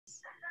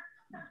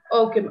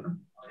Okay,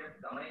 ma'am.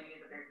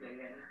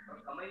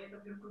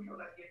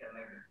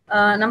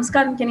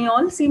 Namaskaram, can you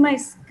all see my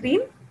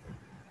screen?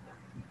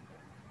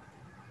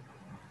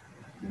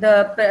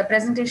 The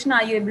presentation,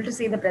 are you able to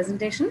see the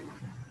presentation?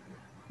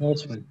 No,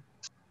 it's fine.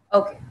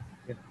 Okay.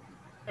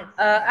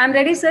 Yeah. I'm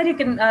ready, sir. You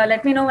can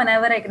let me know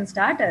whenever I can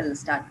start. I'll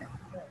start then.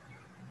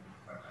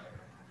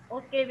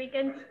 Okay, we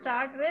can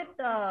start with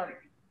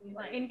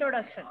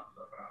introduction.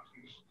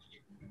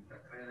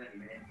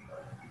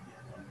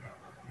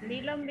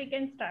 Neelam, we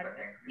can start.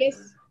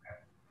 Yes.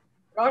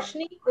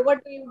 Roshni, over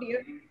to you,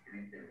 dear.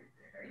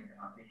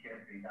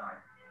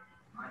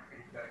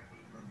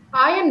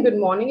 Hi and good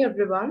morning,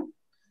 everyone.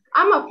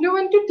 I'm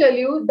affluent to tell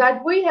you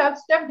that we have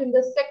stepped in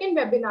the second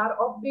webinar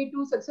of day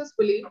 2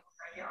 successfully.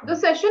 The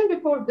session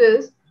before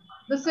this,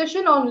 the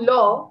session on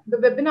law, the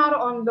webinar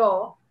on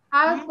law,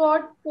 has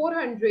got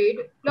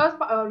 400 plus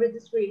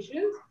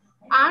registrations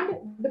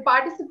and the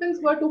participants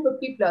were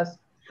 250 plus.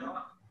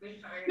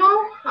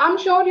 Now, I'm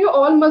sure you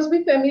all must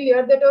be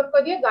familiar that our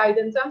career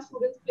guidance and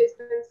students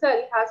placement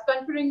cell has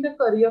confirming the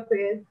career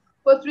fair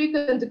for 3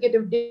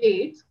 consecutive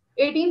dates,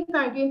 18th,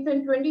 19th,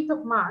 and 20th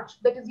of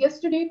March, that is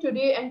yesterday,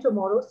 today, and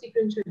tomorrow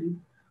sequentially.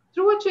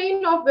 Through a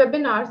chain of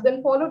webinars,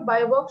 then followed by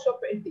a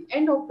workshop at the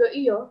end of the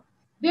year,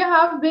 they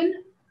have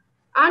been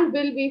and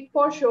will be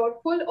for sure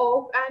full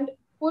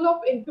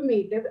of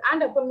informative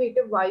and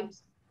affirmative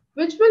vibes,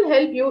 which will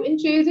help you in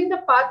chasing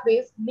the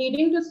pathways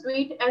leading to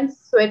sweet and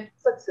sweat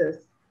success.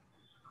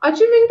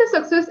 Achieving the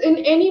success in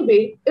any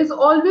way is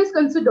always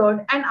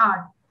considered an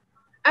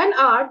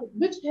art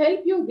which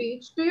help you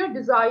reach to your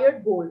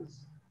desired goals.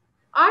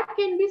 Art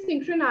can be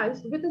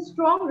synchronized with a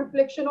strong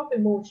reflection of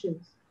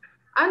emotions.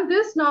 And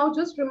this now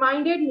just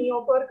reminded me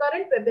of our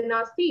current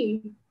webinar's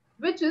theme,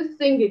 which is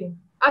singing.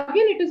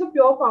 Again, it is a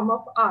pure form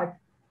of art.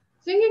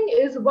 Singing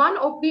is one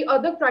of the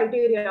other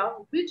criteria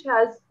which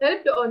has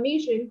helped a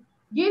nation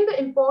gain the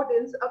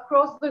importance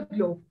across the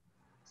globe.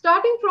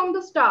 Starting from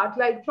the start,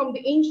 like from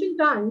the ancient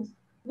times,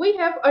 we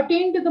have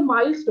attained the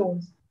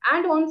milestones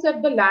and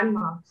onset the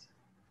landmarks.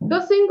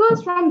 The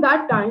singers from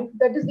that time,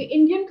 that is the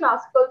Indian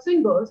classical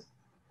singers,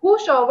 who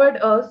showered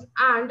us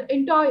and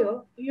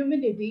entire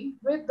humanity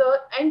with the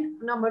end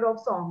number of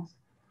songs,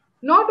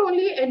 not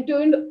only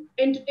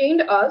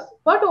entertained us,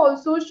 but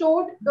also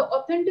showed the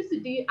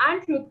authenticity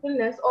and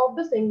truthfulness of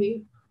the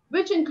singing,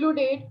 which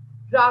included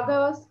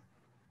ragas,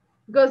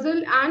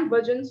 ghazal, and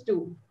bhajans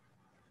too.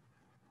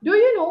 Do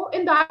you know,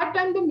 in that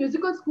time, the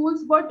musical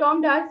schools were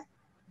termed as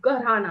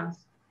gharanas.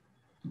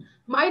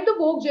 Might the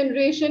woke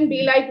generation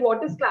be like,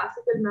 what is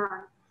classical,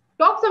 man?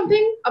 Talk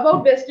something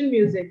about Western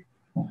music.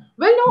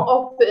 Well, no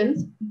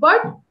offense,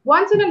 but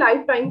once in a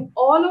lifetime,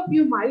 all of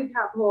you might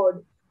have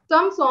heard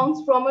some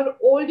songs from our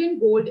olden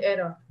gold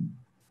era.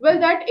 Well,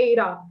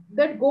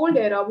 that gold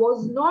era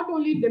was not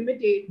only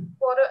limited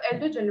for our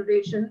elder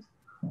generations,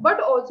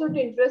 but also to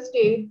interest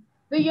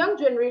the young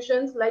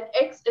generations like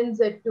X and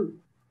Z too.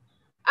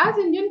 As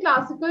Indian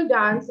classical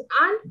dance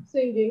and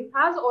singing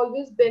has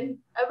always been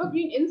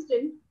evergreen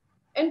instant,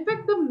 in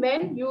fact, the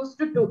men used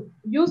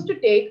to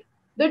take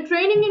the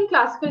training in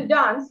classical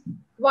dance,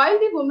 while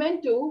the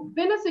women too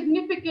been a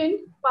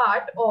significant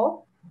part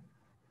of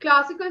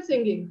classical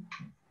singing.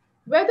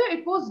 Whether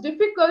it was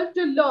difficult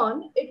to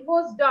learn, it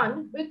was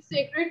done with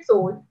sacred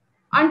soul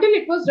until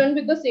it was done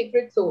with the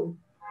sacred soul.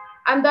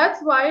 And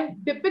that's why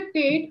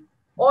depicted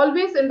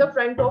always in the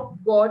front of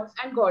gods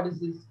and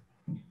goddesses.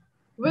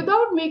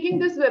 Without making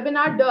this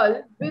webinar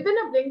dull, within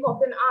a blink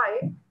of an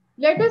eye,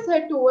 let us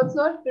head towards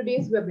our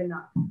today's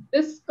webinar,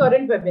 this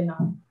current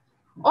webinar,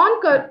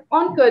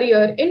 on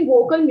career in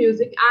vocal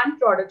music and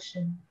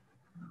production.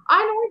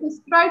 I know I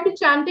described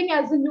chanting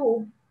as a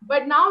noob,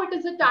 but now it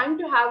is a time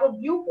to have a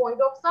viewpoint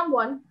of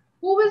someone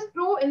who is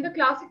pro in the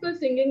classical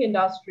singing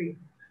industry.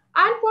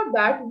 And for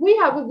that, we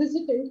have a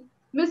visitant,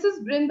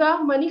 Mrs.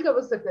 Brinda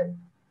Manikavasakar,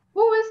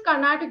 who is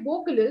Carnatic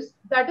vocalist,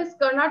 that is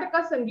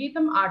Karnataka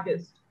Sangeetam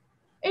artist.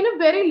 In a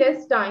very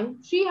less time,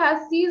 she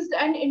has seized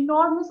an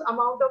enormous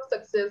amount of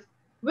success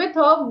with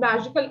her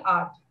magical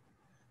art.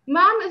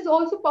 Ma'am is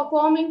also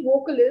performing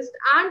vocalist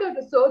and a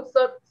research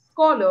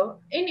scholar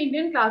in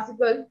Indian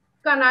classical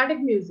Carnatic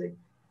music.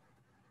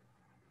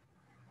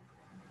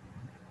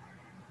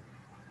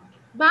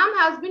 Ma'am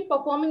has been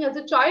performing as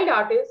a child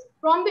artist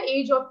from the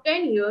age of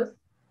 10 years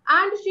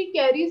and she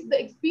carries the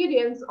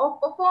experience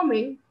of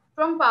performing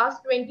from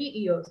past 20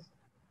 years.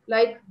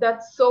 Like,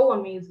 that's so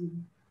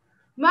amazing.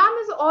 Ma'am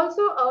is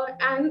also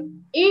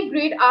an A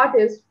grade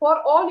artist for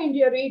All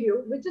India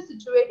Radio, which is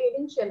situated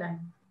in Chennai.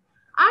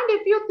 And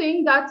if you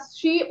think that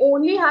she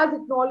only has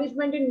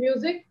acknowledgement in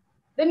music,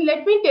 then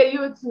let me tell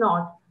you it's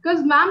not.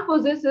 Because ma'am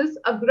possesses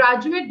a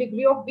graduate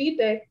degree of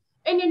BTech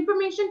in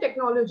Information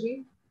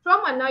Technology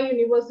from Anna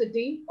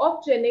University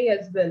of Chennai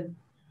as well,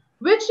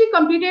 which she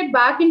completed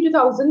back in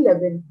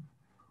 2011.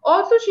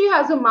 Also, she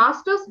has a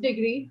master's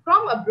degree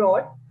from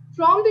abroad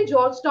from the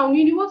Georgetown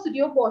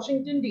University of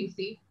Washington,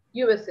 D.C.,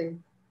 USA,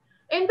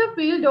 in the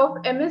field of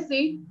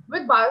MSc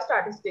with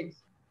biostatistics,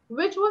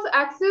 which was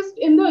accessed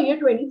in the year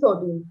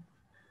 2013.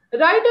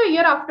 Right a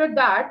year after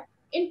that,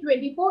 in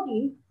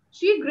 2014,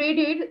 she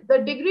graded the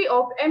degree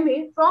of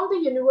MA from the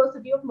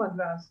University of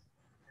Madras.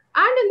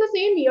 And in the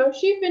same year,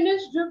 she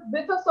finished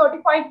with a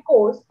certified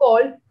course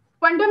called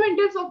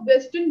Fundamentals of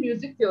Western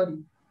Music Theory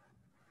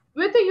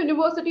with the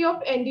University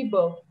of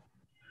Edinburgh.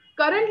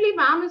 Currently,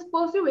 ma'am is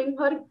pursuing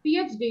her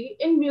PhD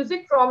in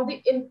music from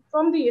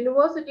the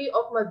University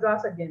of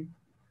Madras again.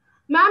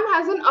 Ma'am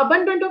has an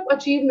abundance of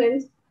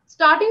achievements,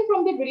 starting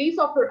from the release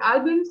of her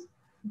albums,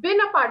 been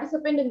a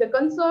participant in the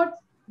concerts,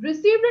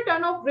 received a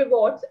ton of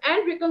rewards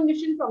and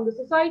recognition from the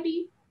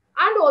society,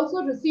 and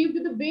also received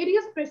the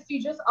various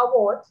prestigious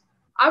awards.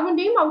 I will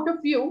name out a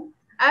few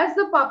as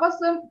the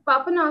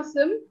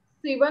Papanasam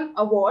Sivan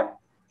Award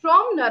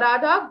from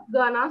Narada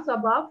Gana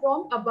Sabha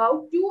from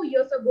about 2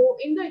 years ago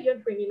in the year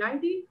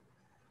 2019.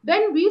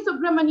 Then V.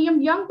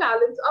 Subramaniam Young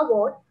Talents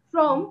Award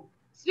from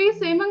Sri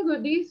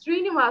Semangudi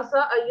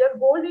Srinivasa Iyer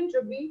Golden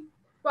Jubilee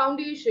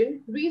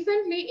Foundation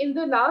recently in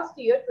the last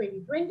year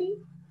 2020.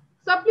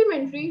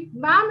 Supplementary,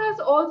 ma'am has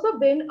also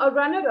been a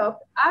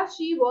runner-up as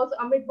she was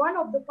amid one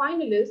of the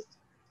finalists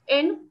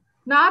in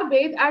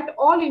Narbed at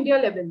All India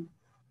level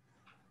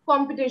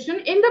competition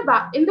in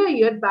the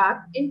year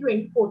back in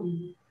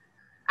 2014.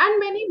 And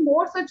many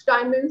more such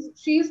diamonds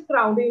she's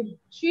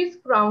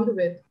crowned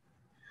with.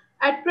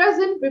 At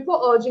present,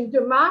 before urging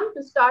to ma'am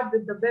to start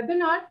with the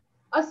webinar,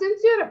 a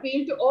sincere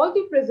appeal to all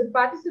the present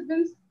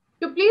participants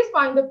to please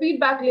find the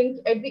feedback link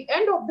at the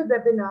end of the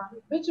webinar,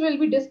 which will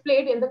be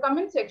displayed in the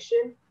comment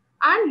section,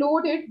 and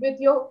load it with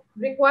your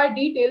required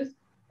details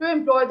to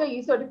employ the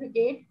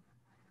e-certificate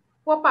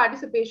for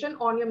participation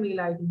on your mail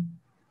ID.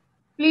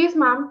 Please,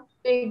 ma'am,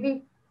 take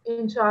the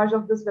in charge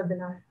of this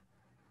webinar.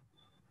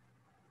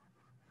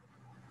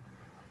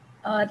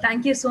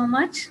 Thank you so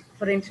much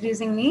for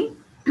introducing me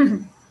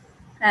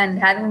and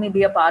having me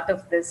be a part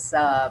of this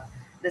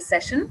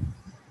session.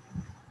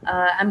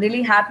 I'm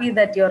really happy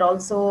that you're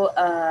also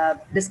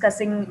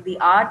discussing the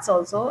arts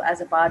also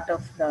as a part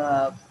of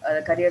the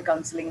career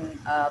counseling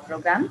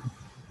program.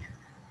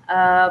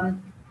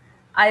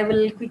 I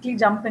will quickly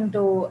jump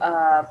into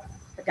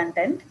the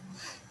content.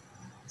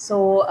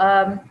 So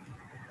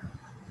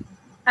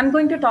I'm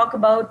going to talk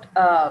about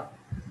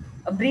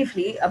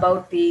briefly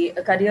about the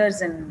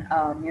careers in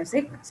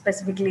music,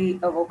 specifically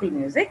vocal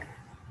music.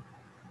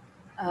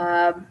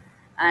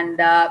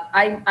 And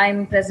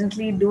I'm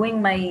presently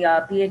doing my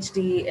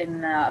PhD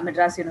in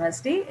Madras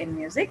University in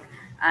music,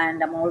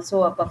 and I'm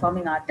also a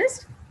performing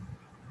artist.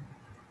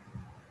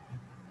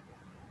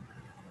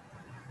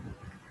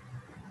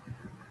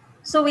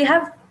 So we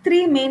have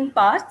three main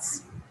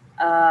parts,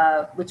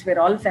 which we're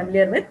all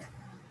familiar with.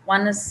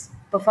 One is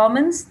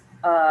performance,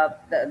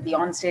 the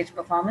on-stage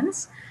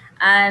performance,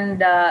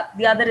 and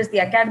the other is the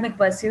academic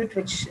pursuit,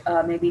 which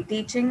may be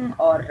teaching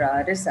or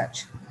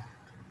research.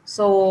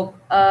 So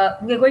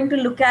we're going to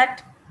look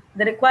at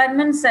the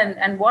requirements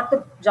and what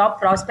the job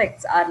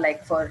prospects are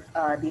like for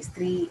these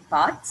three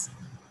parts.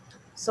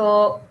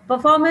 So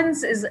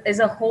performance is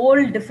a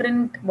whole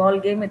different ball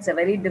game. It's a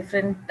very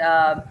different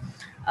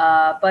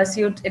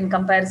pursuit in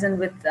comparison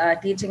with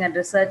teaching and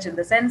research, in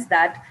the sense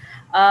that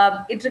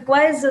it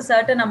requires a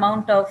certain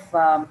amount of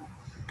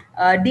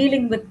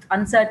dealing with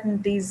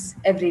uncertainties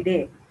every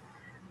day.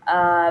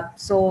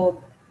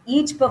 So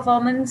each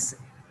performance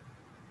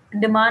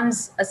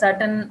demands a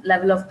certain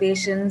level of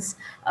patience,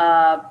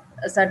 a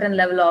certain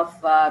level of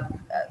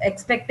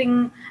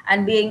expecting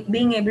and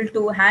being able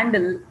to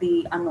handle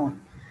the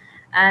unknown,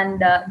 and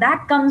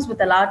that comes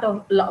with a lot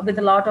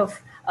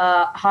of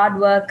hard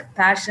work,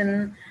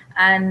 passion,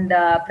 and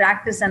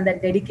practice, and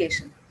that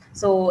dedication.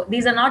 So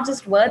these are not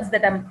just words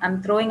that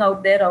I'm throwing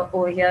out there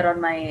over here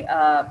on my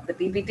the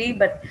PPT,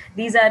 but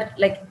these are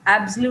like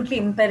absolutely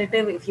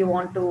imperative if you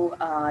want to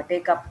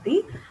take up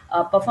the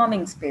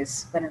performing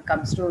space when it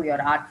comes to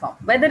your art form.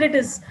 Whether it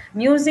is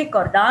music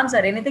or dance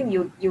or anything,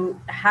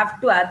 you have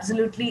to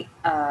absolutely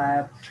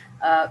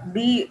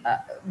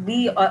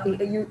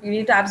you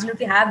need to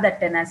absolutely have that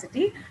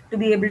tenacity to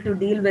be able to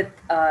deal with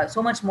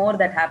so much more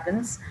that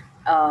happens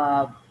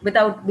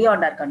without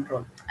beyond our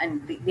control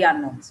and the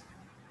unknowns.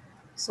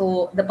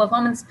 So the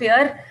performance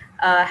sphere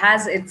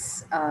has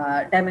its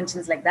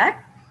dimensions like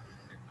that.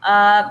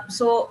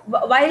 So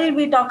while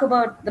we talk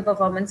about the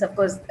performance, of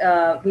course,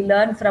 we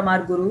learn from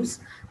our gurus.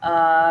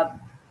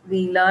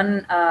 We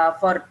learn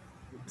for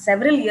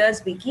several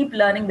years. We keep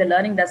learning. The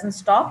learning doesn't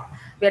stop.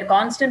 We are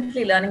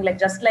constantly learning, like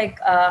just like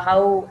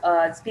how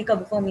speaker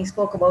before me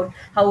spoke about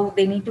how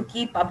they need to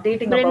keep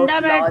updating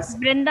about laws.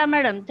 Brinda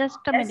madam, just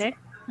a Yes? minute.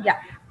 Yeah.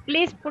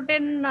 Please put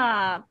in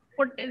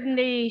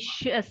the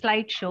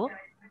slideshow.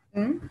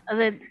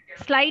 The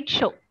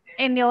slideshow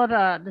in your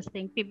this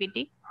thing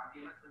PPT.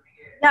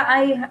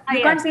 Yeah,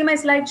 you can't see my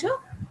slideshow?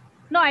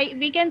 No,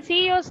 we can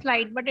see your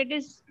slide, but it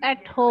is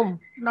at home,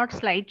 not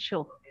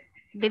slideshow.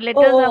 The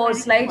letters are very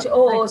slideshow.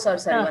 small.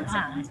 Sorry. 1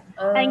 second.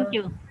 Thank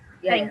you.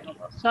 Yeah, Thank you.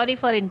 Sorry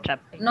for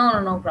interrupting.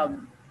 No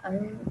problem.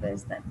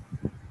 Where's that?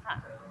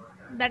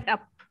 That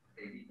up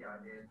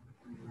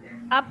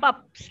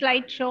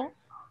slideshow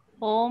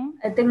home.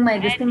 I think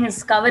this thing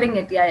is covering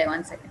it. Yeah,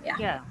 1 second. Yeah.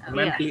 Yeah.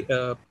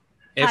 Ma'am,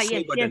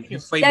 F5 button.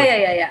 Yes. F5 Yeah,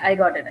 button. yeah. I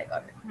got it.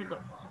 Good.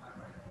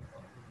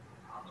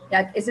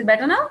 Yeah, is it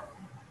better now?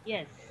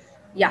 Yes.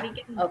 Yeah. We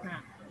can. Okay.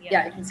 Yeah.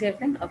 Yeah, you can see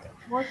everything. Okay.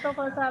 Most of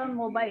us are on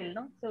mobile,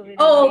 no? So we'll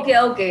Oh, be.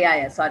 okay.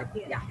 Yeah. Sorry.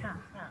 Yes. Yeah.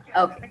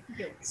 Huh. Okay. Thank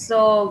you.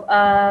 So,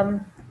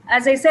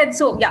 as I said,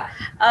 so yeah,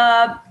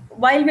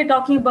 while we're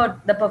talking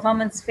about the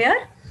performance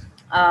sphere,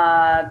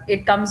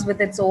 it comes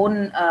with its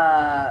own,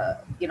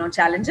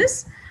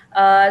 challenges.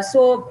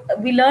 So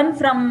we learn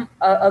from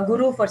a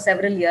guru for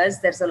several years.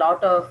 There's a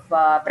lot of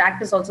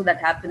practice also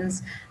that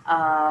happens.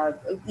 Uh,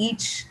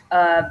 each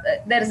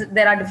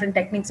there are different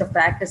techniques of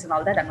practice and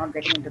all that. I'm not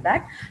getting into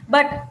that.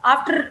 But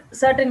after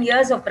certain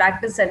years of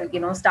practice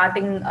and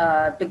starting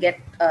to get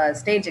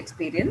stage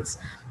experience,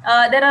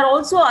 there are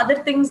also other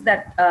things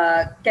that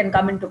can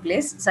come into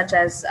place, such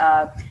as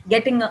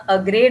getting a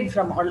grade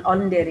from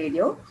All India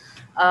Radio.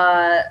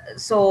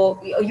 So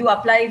you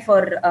apply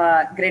for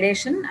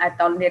gradation at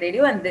All India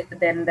Radio, and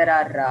then there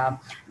are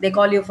they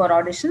call you for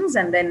auditions,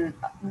 and then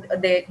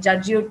they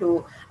judge you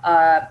to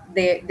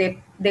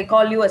they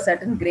call you a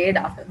certain grade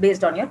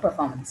based on your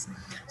performance.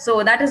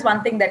 So that is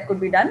one thing that could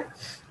be done.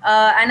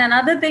 And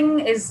another thing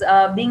is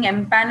being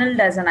empaneled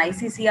as an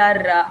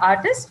ICCR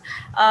artist.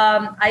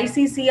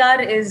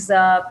 ICCR is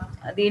the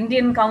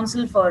Indian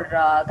Council for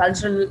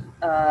Cultural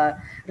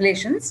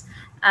Relations.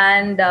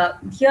 And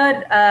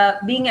here,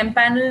 being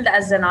empaneled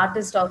as an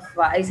artist of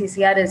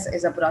ICCR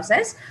is a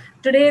process.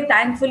 Today,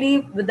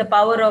 thankfully, with the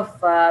power of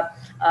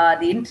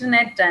the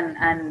internet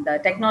and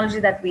technology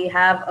that we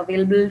have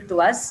available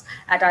to us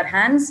at our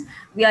hands,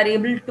 we are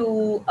able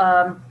to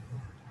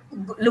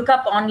look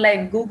up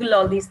online, Google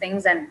all these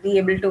things, and be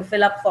able to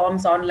fill up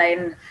forms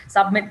online,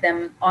 submit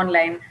them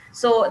online.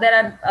 So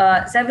there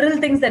are several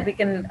things that we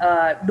can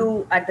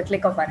do at the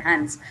click of our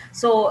hands.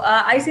 So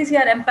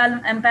ICCR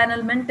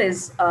empanelment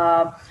is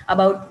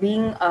about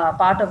being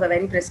part of a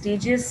very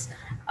prestigious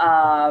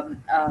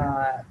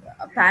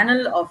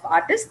panel of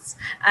artists,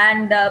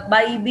 and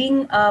by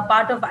being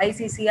part of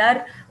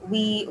ICCR,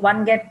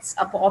 one gets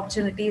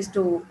opportunities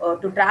to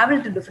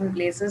travel to different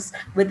places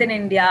within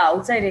India,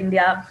 outside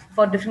India,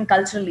 for different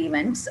cultural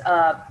events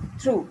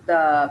through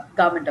the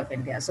government of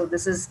India. So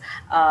this is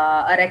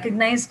a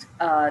recognized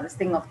this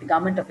thing of the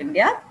government of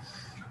India.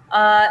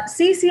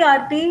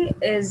 CCRT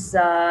is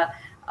the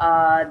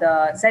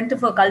Center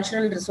for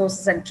Cultural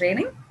Resources and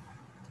Training.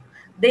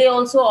 They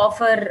also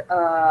offer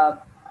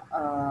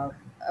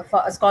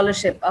a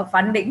scholarship,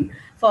 funding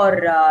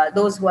for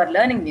those who are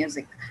learning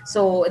music.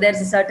 So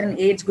there's a certain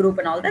age group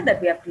and all that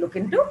we have to look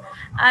into.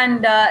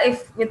 And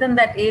if within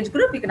that age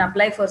group, you can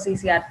apply for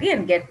CCRT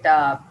and get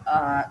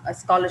a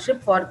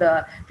scholarship for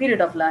the period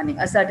of learning,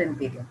 a certain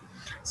period.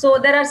 So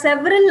there are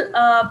several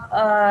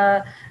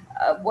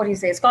what do you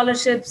say,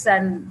 scholarships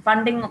and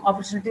funding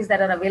opportunities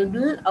that are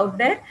available out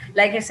there.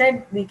 Like I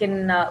said, we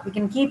can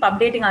keep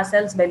updating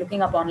ourselves by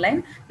looking up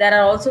online. There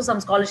are also some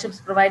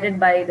scholarships provided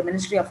by the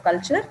Ministry of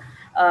Culture,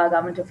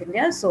 Government of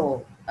India.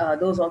 So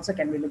those also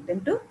can be looked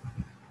into.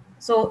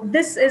 So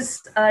this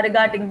is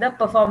regarding the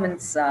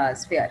performance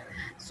sphere.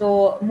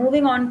 So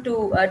moving on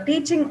to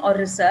teaching or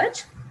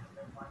research.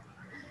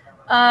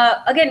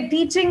 Again,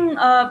 teaching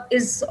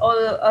is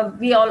all,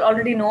 we all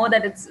already know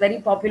that it's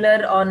very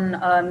popular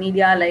on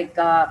media like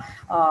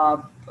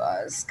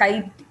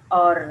Skype,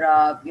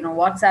 or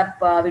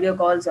WhatsApp video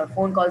calls or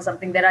phone calls,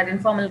 something. There are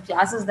informal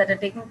classes that are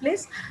taking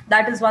place.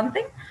 That is one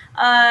thing.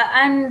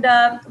 And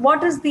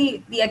what is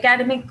the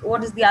academic,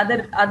 what is the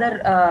other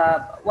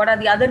what are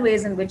the other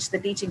ways in which the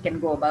teaching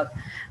can go about?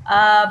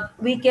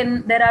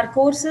 There are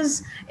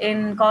courses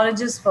in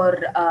colleges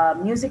for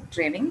music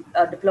training,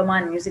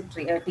 diploma in music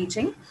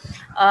teaching,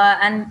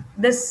 and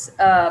this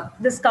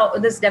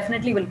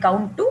definitely will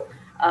count to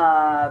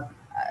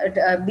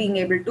being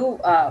able to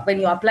when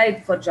you apply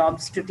for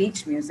jobs to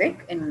teach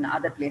music in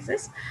other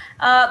places.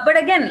 But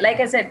again, like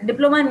I said,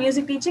 diploma in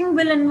music teaching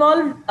will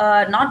involve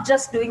not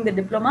just doing the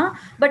diploma,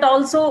 but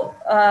also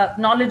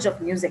knowledge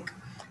of music.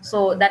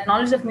 So that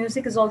knowledge of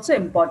music is also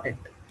important.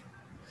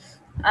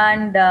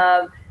 And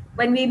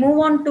when we move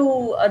on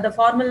to the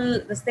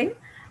formal this thing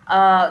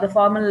the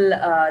formal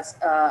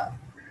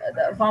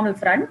the formal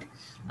front,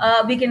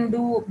 we can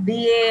do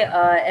BA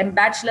and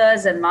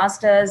bachelor's and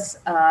master's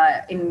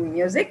in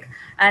music,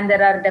 and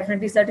there are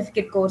definitely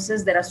certificate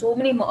courses. There are so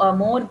many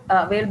more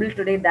available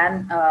today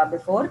than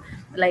before.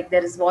 Like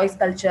there is voice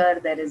culture,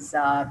 there is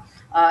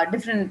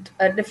different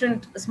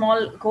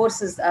small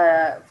courses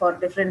for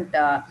different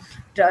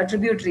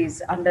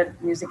tributaries under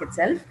music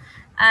itself.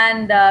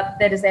 And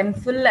there is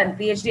MPhil and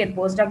PhD and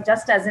postdoc,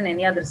 just as in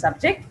any other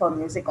subject for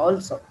music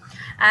also.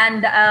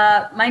 And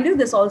mind you,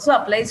 this also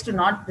applies to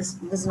this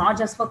is not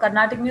just for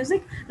Carnatic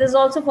music. This is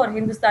also for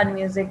Hindustani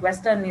music,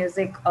 Western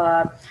music,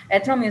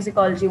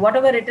 ethnomusicology,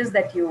 whatever it is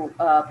that you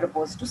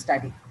propose to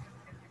study.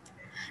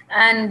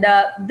 And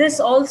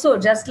this also,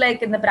 just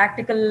like in the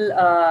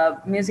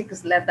practical music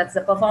is left, that's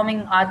the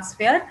performing arts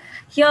sphere,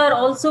 here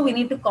also we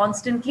need to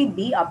constantly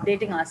be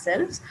updating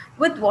ourselves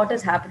with what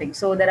is happening.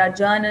 So there are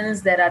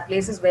journals, there are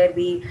places where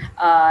we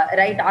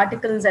write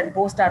articles and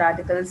post our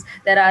articles,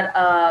 there are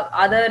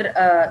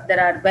there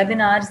are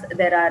webinars,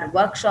 there are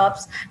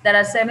workshops, there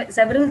are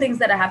several things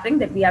that are happening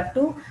that we have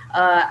to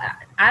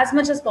as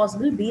much as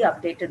possible be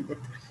updated with,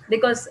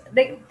 because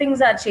things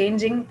are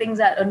changing,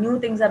 new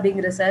things are being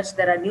researched,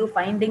 there are new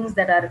findings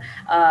that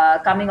are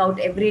coming out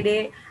every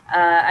day,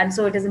 and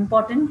so it is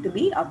important to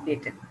be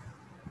updated.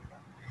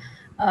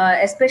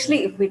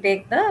 Especially if we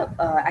take the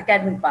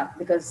academic path,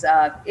 because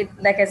it,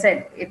 like I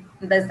said,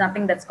 there's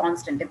nothing that's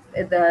constant.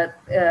 The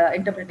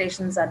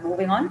interpretations are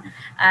moving on,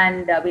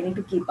 and we need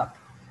to keep up.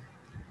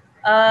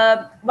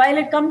 While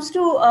it comes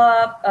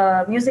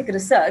to music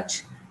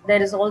research, there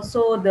is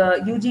also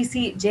the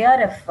UGC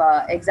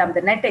JRF exam,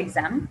 the NET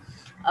exam,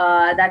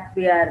 that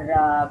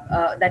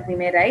we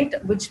may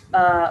write, which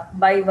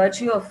by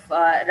virtue of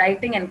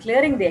writing and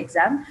clearing the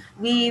exam,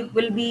 we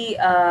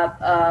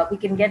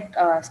can get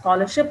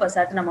scholarship, a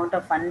certain amount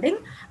of funding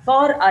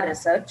for our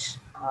research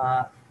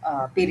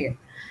period.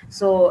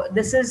 So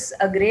this is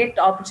a great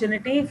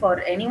opportunity for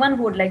anyone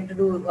who would like to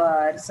do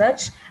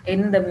research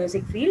in the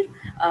music field,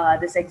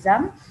 this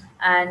exam.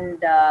 And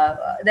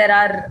there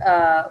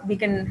are we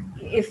can,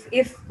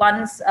 if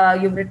once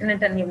you've written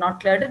it and you've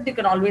not cleared it, you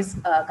can always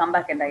come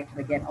back and write it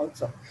again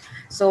also.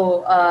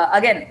 So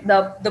again,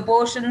 the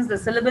portions, the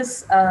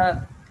syllabus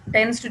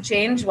tends to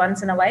change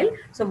once in a while,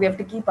 so we have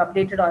to keep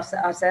updated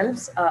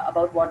ourselves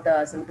about what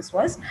the syllabus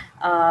was.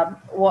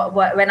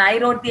 When I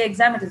wrote the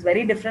exam, it is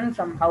very different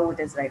from how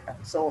it is right now,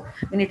 so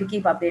we need to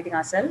keep updating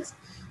ourselves.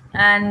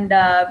 And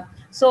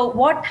so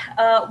what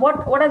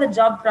are the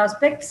job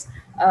prospects?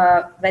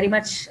 Very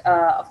much,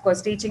 of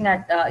course, teaching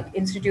at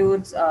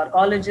institutes or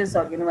colleges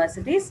or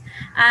universities,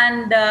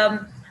 and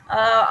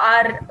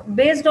are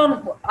based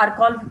on our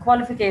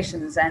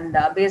qualifications, and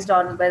based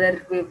on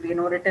whether we've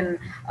written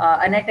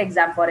a NET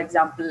exam, for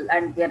example,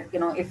 and we're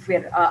if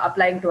we're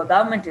applying to a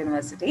government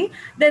university,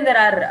 then there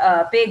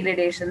are pay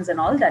gradations and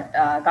all that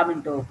come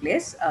into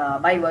place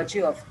by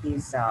virtue of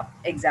these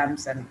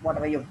exams and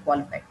whatever you've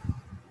qualified.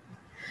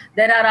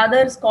 There are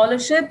other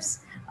scholarships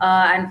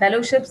and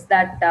fellowships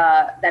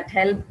that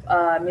help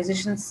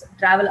musicians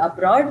travel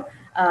abroad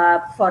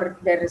for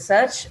their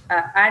research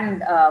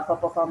and for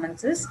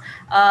performances,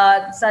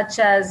 such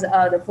as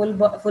the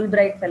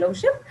Fulbright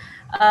Fellowship.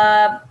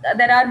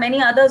 There are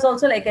many others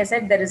also. Like I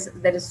said, there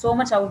is so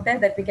much out there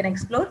that we can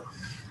explore.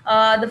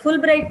 The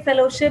Fulbright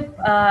Fellowship,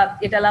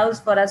 it allows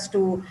for us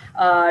to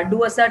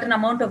do a certain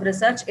amount of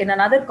research in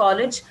another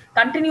college,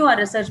 continue our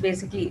research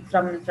basically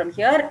from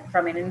here,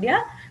 from in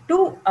India,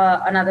 to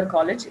another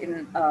college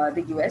in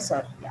the US,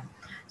 or yeah.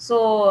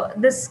 So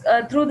this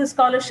through the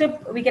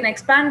scholarship, we can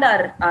expand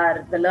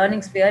the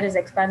learning sphere is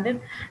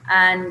expanded,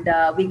 and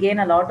we gain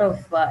a lot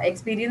of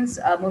experience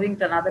moving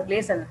to another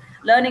place and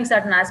learning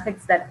certain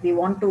aspects that we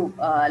want to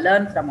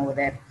learn from over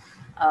there,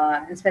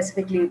 and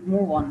specifically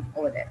move on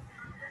over there.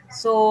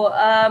 So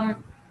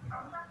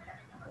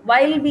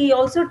while we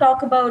also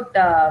talk about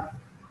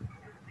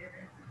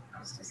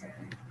just a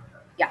second.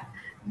 Yeah,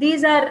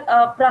 these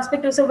are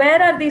prospective. So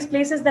where are these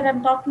places that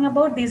I'm talking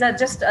about? These are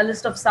just a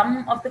list of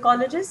some of the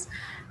colleges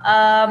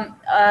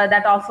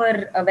that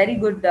offer a very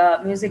good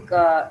music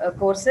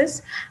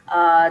courses.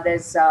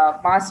 There's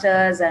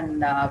masters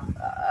and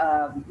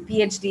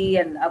PhD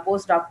and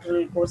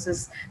postdoctoral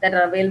courses that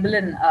are available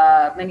in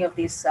many of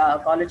these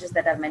colleges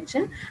that I've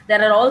mentioned.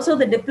 There are also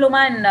the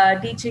diploma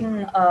and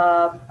teaching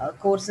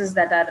courses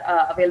that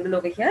are available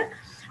over here.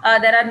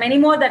 There are many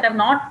more that I've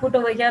not put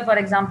over here. For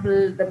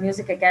example, the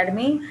Music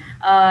Academy,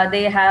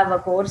 they have a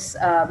course,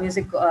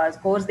 music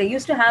course. They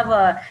used to have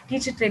a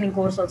teacher training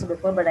course also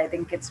before, but I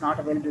think it's not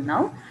available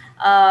now.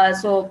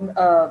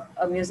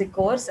 A music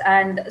course,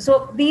 and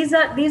so these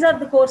are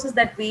the courses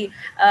that we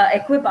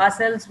equip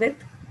ourselves with,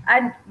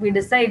 and we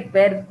decide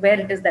where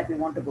it is that we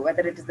want to go,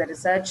 whether it is the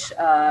research,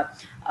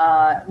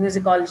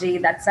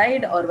 musicology, that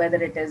side, or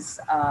whether it is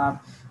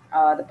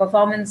the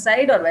performance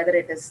side, or whether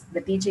it is the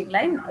teaching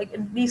line.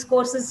 These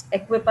courses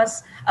equip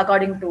us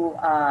according to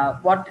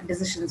what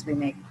decisions we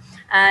make.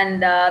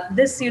 And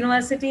this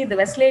university, the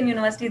Wesleyan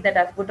University that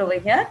I've put over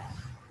here,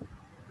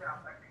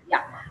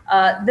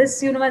 yeah,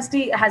 this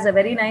university has a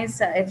very nice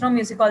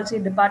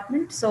ethnomusicology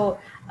department. So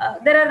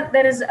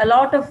there is a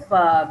lot of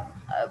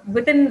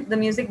within the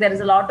music, there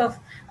is a lot of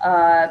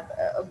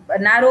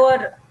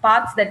narrower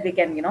paths that we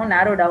can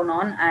narrow down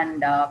on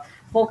and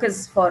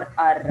focus for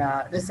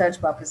our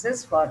research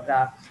purposes, for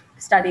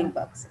studying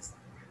purposes.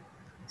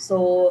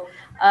 So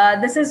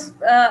this is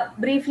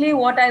briefly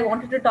what I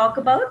wanted to talk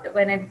about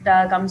when it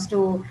comes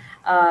to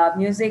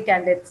music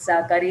and its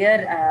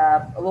career.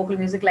 Vocal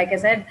music, like I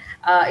said,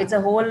 it's a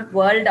whole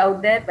world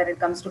out there when it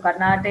comes to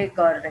Carnatic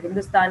or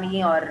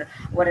Hindustani, or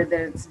whether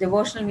it's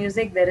devotional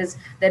music. There is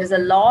a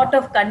lot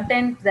of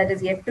content that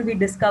is yet to be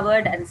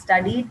discovered and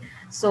studied.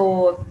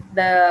 So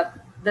the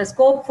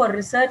scope for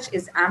research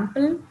is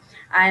ample.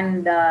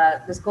 and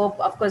the scope,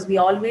 of course, we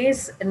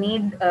always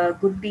need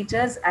good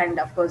teachers, and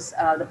of course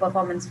the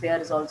performance sphere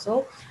is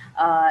also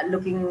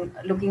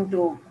looking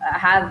to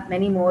have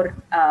many more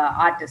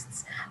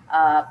artists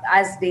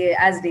as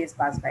days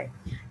pass by.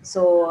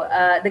 So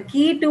the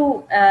key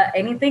to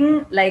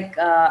anything, like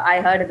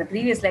I heard in the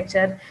previous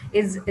lecture,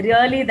 is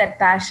really that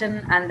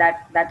passion and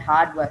that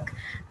hard work.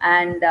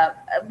 And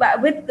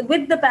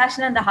with the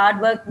passion and the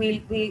hard work,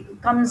 we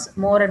comes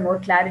more and more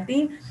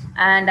clarity,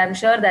 and I'm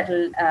sure that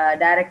will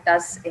direct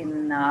us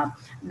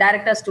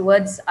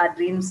towards our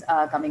dreams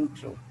coming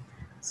true.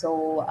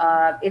 So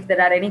if there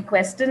are any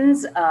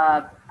questions,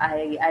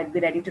 I'd be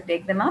ready to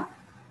take them up.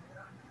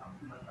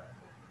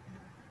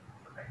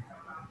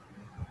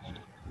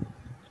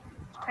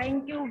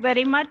 Thank you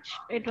very much.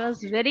 It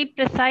was very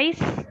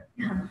precise,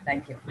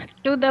 Thank you.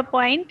 to the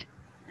point.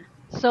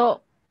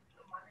 So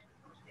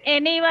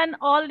anyone,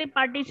 all the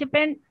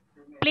participants,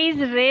 please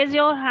raise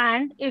your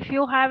hand if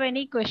you have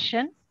any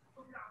question.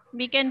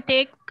 We can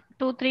take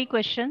 2-3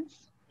 questions.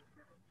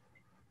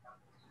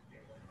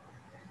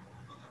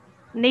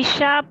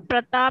 Nisha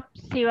Pradeep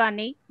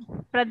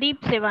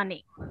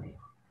Sivani.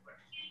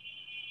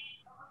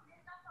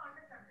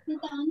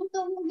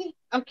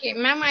 Okay,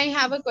 ma'am, I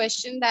have a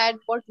question that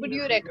what would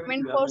you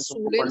recommend for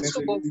students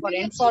to go for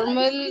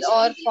informal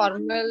or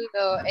formal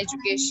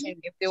education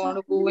if they want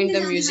to go in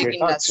the music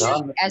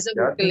industry as a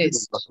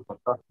vocalist?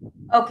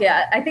 Okay,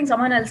 I think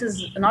someone else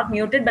is not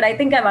muted, but I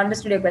think I've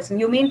understood your question.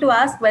 You mean to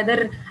ask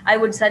whether I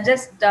would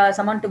suggest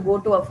someone to go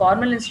to a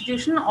formal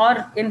institution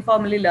or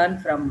informally learn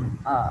from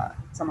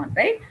someone,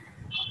 right?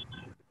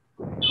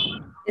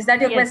 Is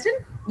that your Yes. question?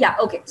 Yeah,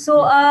 okay.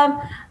 So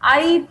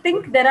I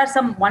think there are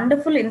some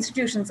wonderful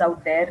institutions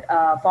out there,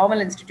 formal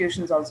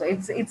institutions also.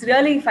 It's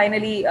really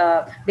finally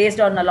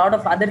based on a lot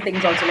of other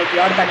things also, like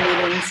your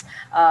convenience,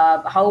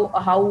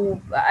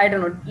 how I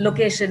don't know,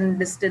 location,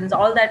 distance,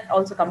 all that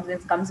also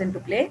comes into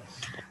play.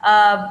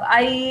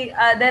 I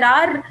There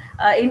are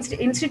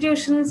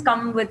institutions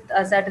come with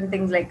certain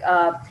things like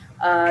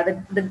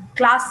the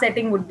class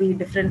setting would be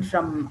different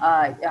from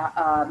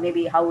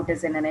maybe how it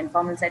is in an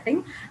informal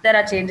setting. There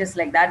are changes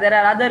like that. There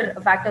are other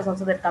factors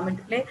also that come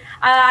into play.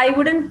 I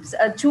wouldn't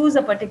choose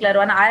a particular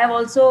one. I have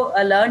also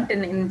learned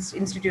in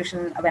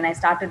institution when I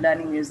started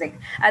learning music,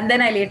 and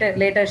then I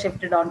later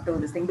shifted on to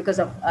this thing because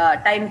of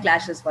time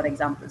clashes, for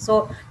example.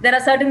 So there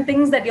are certain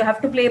things that you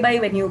have to play by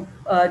when you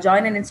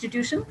join an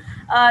institution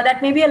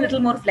that may be a little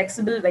more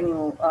flexible when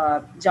you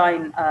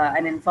join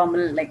an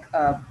informal, like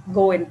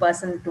go in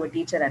person to a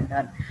teacher and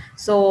learn.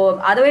 So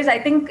otherwise, I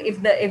think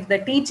if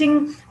the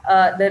teaching,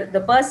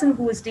 the person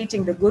who is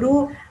teaching, the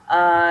guru,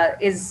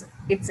 is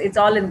it's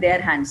all in their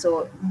hands.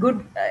 So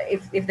good,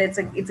 if it's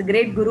a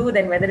great guru,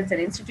 then whether it's an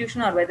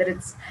institution or whether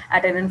it's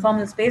at an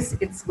informal space,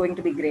 it's going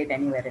to be great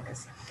anywhere it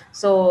is.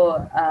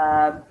 So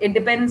it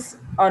depends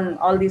on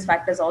all these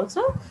factors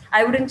also.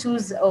 I wouldn't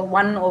choose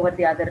one over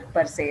the other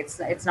per se.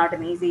 It's not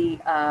an easy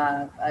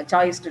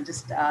choice to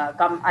just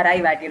come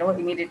arrive at,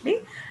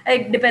 immediately.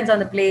 It depends on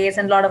the place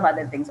and a lot of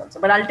other things also,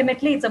 but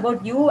ultimately it's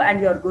about you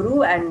and your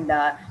guru and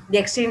the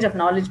exchange of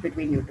knowledge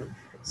between you two.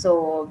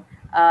 So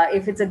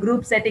if it's a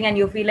group setting and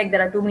you feel like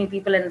there are too many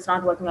people and it's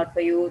not working out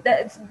for you,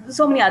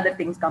 so many other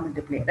things come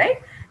into play,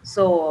 right?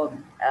 So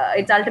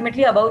it's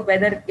ultimately about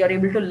whether you're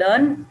able to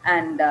learn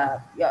and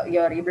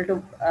you're able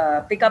to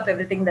pick up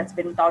everything that's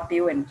been taught to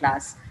you in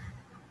class.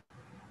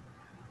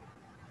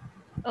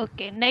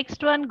 Okay,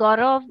 next one,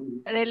 Gaurav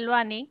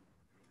Relwani.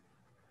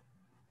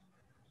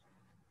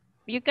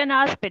 You can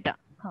ask, beta.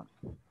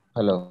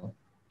 Hello.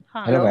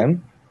 Huh. Hello,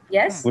 ma'am.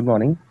 Yes. Good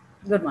morning.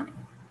 Good morning.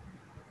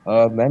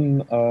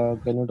 Ma'am,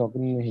 can you talk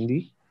in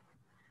Hindi?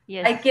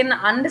 Yes. I can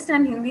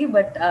understand Hindi,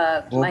 but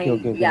Okay,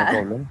 no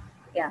problem.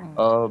 Yeah.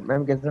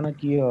 Ma'am कैसा ना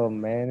कि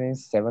मैंने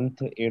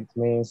 7th 8th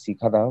में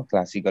सीखा था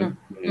classical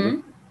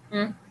music,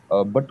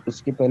 but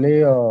उसके पहले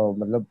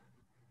मतलब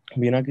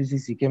बिना किसी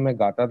सीखे मैं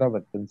गाता था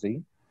बचपन से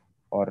ही,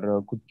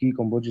 और खुद की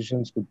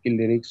कंपोजिशंस, खुद की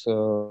लिरिक्स,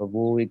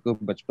 वो एक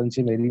बचपन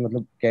से मेरी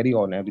मतलब कैरी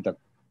ऑन है अभी तक.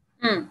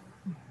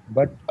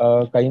 बट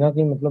कहीं ना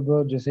कहीं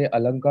मतलब जैसे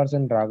अलंकार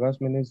एंड रागास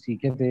मैंने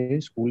सीखे थे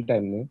स्कूल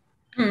टाइम में,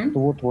 तो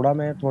वो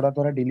मैं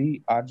थोड़ा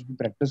डेली आज भी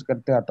प्रैक्टिस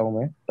करते आता हूँ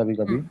मैं, कभी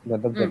कभी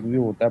मतलब जब भी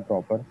होता है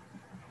प्रॉपर.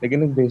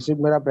 लेकिन एक बेसिक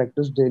मेरा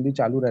प्रैक्टिस डेली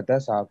चालू रहता है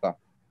सा का,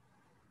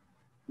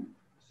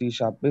 सी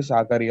शार्प पे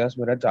सा का रियाज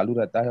मेरा चालू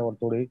रहता है, और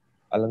थोड़े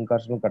अलंकार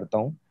में करता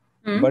हूँ.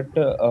 बट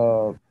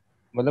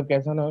मतलब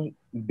कैसा ना,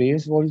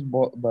 बेस वॉइस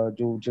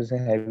जो जैसे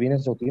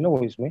हैवीनेस होती है ना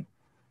वॉइस में,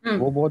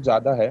 वो बहुत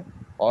ज्यादा है.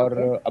 और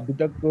अभी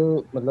तक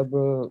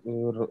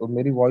मतलब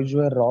मेरी वॉइस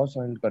जो है रॉ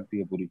साउंड करती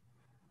है पूरी,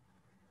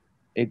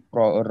 एक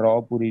रॉ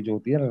पूरी जो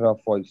होती है ना,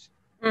 रफ वॉइस.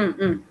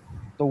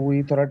 तो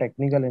वही थोड़ा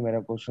टेक्निकल है मेरा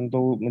क्वेश्चन,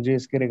 तो मुझे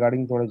इसके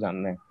रिगार्डिंग थोड़ा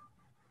जानना है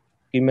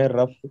कि मैं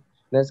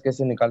रफनेस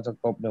कैसे निकाल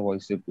सकता हूँ अपने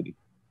वॉइस से पूरी.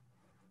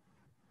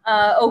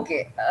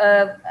 Okay.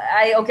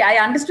 I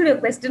understood your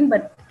question,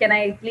 but can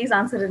I please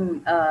answer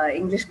in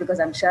English, because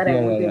I'm sure I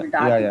won't be able to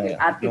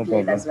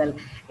articulate no as well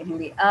in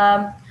Hindi.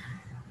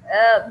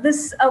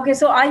 Okay.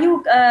 So are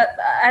you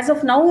as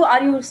of now?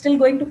 Are you still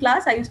going to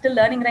class? Are you still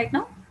learning right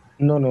now?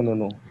 No.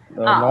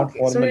 Not Okay.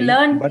 So you formally,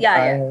 learned, but yeah,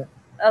 I yeah. have,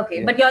 Okay,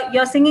 yeah, but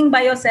you're singing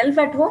by yourself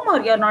at home,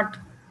 or you're not?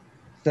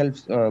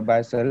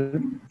 by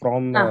self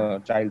from Ah,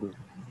 childhood.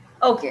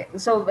 okay.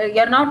 So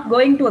you're not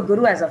going to a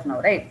guru as of now,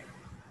 right?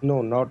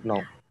 No, not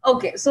now.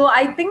 Okay, so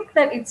I think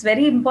that it's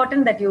very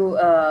important that you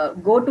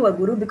go to a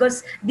guru,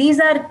 because these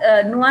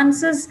are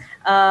nuances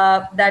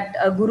that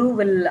a guru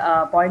will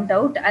point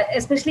out,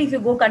 especially if you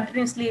go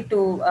continuously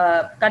to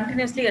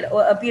continuously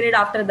a period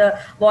after the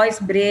voice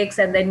breaks,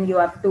 and then you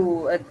have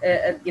to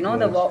the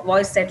Yes,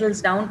 voice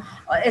settles down,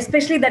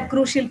 especially that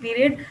crucial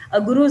period. A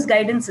guru's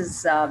guidance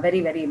is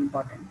very, very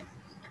important.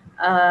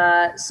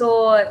 I'm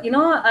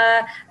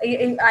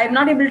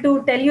not able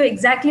to tell you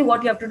exactly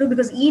what you have to do,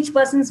 because each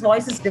person's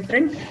voice is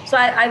different. So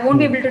I won't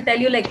be hmm, able to tell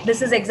you like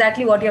this is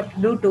exactly what you have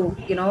to do to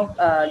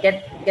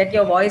get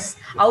your voice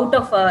out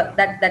of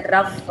that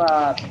rough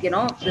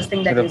this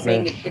thing that you're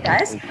saying roughness. it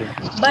has. Okay,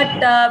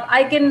 But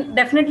I can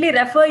definitely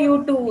refer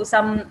you to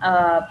some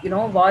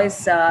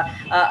voice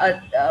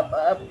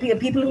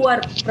people who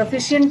are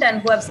proficient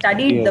and who have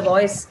studied the yes,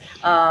 voice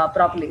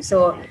properly.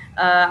 So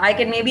I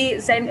can maybe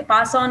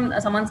pass on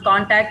someone's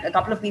contact, a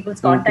couple of people's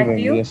okay, contact to ma'am.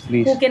 you, Yes, who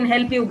please. can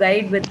help you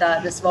guide with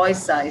this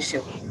voice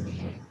issue.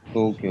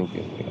 Okay, okay,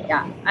 okay.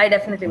 Yeah, I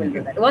definitely will Thank do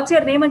you. that. What's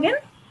your name again?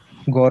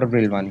 Gaurav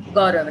Rilwani.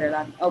 Gaurav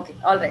Relani. Okay,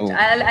 all right.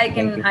 Okay,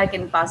 thank you. I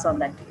can pass on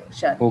that to you.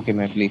 Sure. Okay,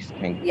 ma'am. Please,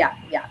 thank you. Yeah,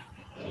 yeah.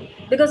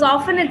 Because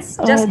often it's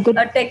just Good.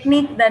 a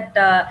technique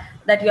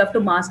that you have to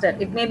master.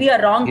 It may be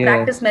a wrong Yes,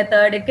 practice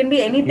method. It can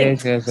be anything.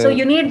 yes, yes, So yes.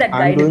 you need that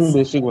I'm doing guidance.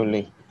 basic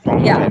only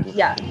from Yeah, childhood.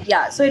 yeah,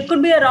 yeah. So it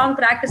could be a wrong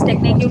practice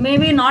technique. You may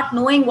be not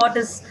knowing what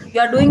is,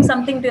 you're doing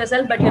something to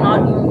yourself, but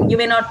you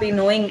may not be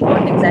knowing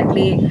what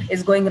exactly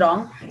is going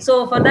wrong.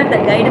 So for that, the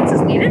guidance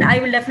is needed. I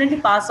will definitely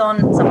pass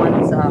on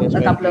someone's Yes,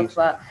 a ma'am. couple of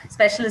Please.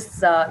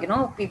 specialists,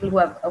 people who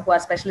are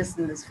specialists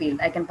in this field.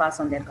 I can pass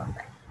on their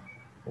contact.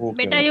 Okay,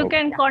 Beta, ma'am. you Okay.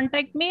 can Yeah.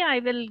 contact me. I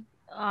will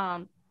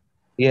um,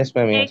 Yes,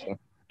 ma'am. take Yes, ma'am.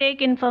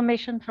 take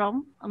information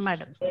from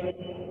madam.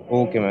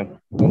 Okay, ma'am.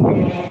 Thank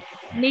you.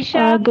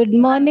 Nisha, Good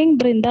morning,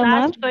 Brinda ma'am.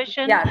 last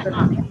question. Yeah. Good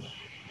morning.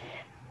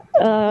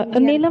 Yeah.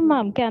 Neelam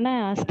ma'am, can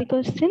I ask the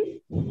question?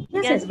 Yes.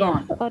 Yes, Yes. Go yes,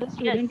 on. Or a yes.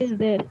 student is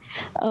there?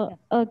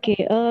 Okay.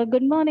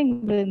 Good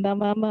morning, Brinda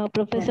ma'am.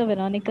 Professor Yeah.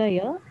 Veronica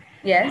here.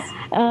 Yes.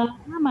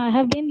 Ma'am, I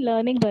have been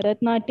learning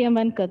Bharatnatyam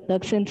and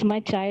Kathak since my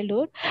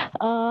childhood.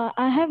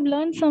 I have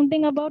learned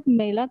something about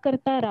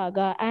Melakarta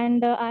Raga,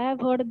 and I have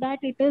heard that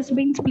it is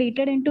being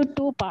splitted into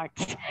two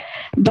parts.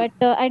 But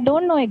I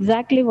don't know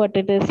exactly what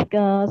it is.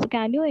 So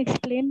can you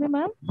explain me,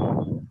 ma'am?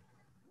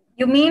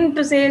 You mean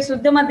to say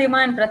Suddha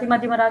Madhyama and Prati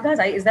Madhyama ragas?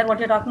 Is that what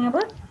you're talking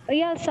about?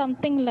 Yeah,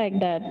 something like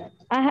that.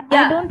 I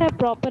Yeah. don't have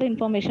proper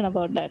information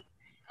about that.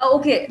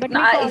 Okay. But No,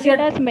 we call if it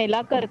you're as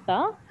Mela Karta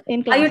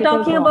in Are you classical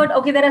talking about, form.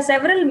 okay, there are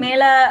several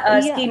Mela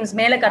Yeah. schemes,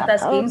 Mela Karta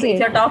schemes. If Okay.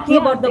 you're talking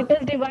Yeah, about it the,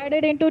 is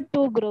divided into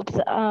two groups,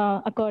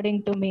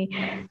 according to me.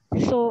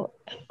 So,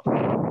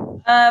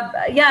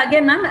 yeah,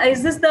 again, ma'am, are you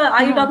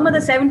talking about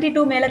the uh-huh.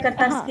 72 Mela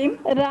Karta Uh-huh. scheme?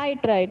 Right.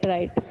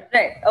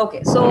 Right.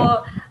 Okay.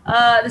 So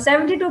the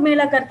 72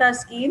 Mela Karta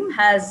scheme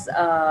has,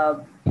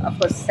 of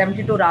course,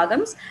 72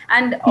 ragams,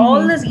 and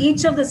Mm-hmm.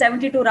 each of the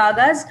 72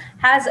 ragas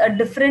has a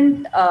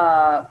different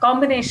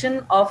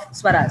combination of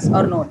swaras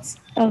or notes.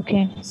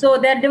 Okay. So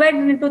they are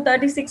divided into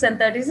 36 and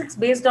 36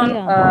 based on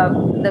Yeah.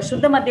 the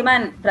Shuddha Madhyama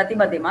and Prati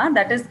Madhyama.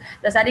 That is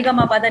the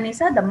Sarigama Pada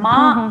Nisa. The Ma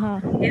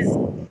is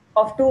Uh-huh.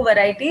 of two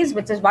varieties,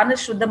 which is one is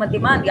Shuddha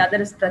Madhyama and the other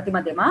is Prati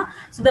Madhyama.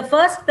 So the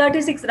first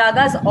 36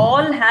 ragas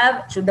all have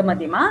Shuddha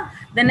Madhyama.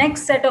 The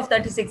next set of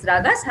 36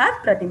 ragas have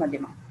Prati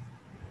Madhyama.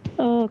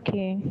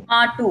 Okay. Ma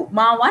 2,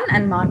 Ma 1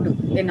 and Ma 2,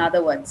 in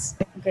other words.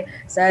 Okay. Okay.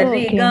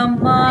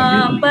 Sarigama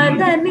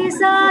Pada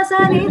Nisa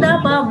Sa Ni Da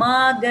Pa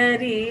Ma Ga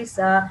Ri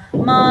Sa.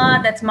 Ma,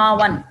 that's Ma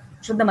 1,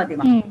 Shuddha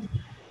Madhyama. Hmm.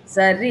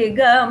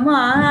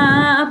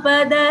 Sarigama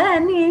Pada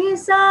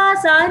Nisa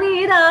Sa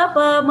Ni Da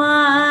Pa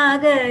Ma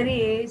Ga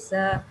Ri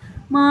Sa.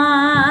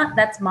 Ma,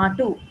 that's Ma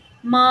 2.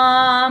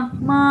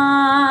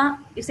 Ma.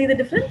 You see the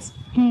difference?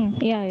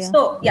 Yeah.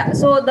 So yeah,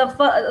 so the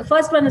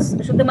first one is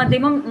Shuddha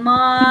Madhyamam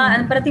Ma,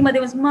 and Hmm. Prati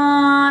Madhyamam is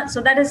Ma.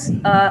 So that is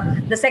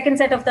the second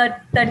set of the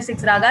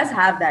 36 ragas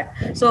have that.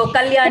 So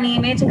Kalyani,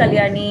 Mecha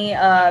Kalyani,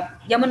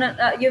 Yamuna,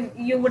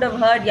 you would have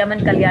heard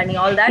Yaman Kalyani,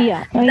 all that.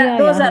 Yeah. Yeah.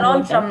 Those I are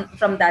all heard that.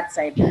 from that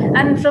side,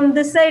 and from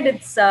this side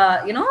it's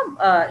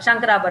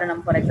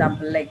Shankarabaranam, for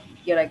example, like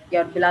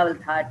your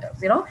beloved heart,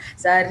 Yeah.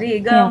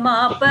 Sarigama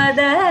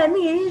Pada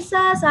Ni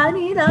Sa Sa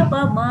Ni Da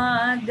Pa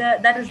Ma Ga.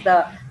 That is the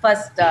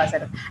first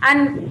set of,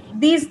 and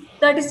these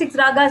 36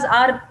 ragas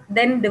are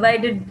then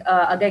divided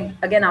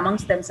again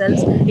amongst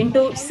themselves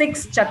into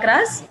 6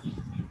 chakras.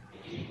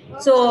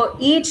 So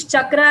each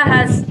chakra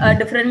has a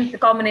different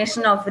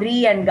combination of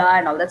Ri and Ga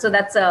and all that. So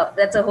that's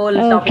a whole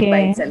topic by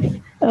Okay. itself.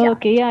 Yeah.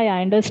 Okay. Yeah.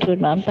 Understood,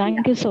 ma'am. Thank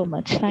Yeah. you so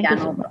much. Thank you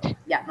Yeah, so no much. problem.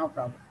 Yeah, no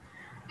problem.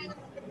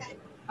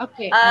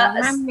 Okay,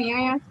 S- ma'am, may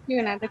I ask you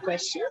another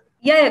question?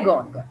 yeah, go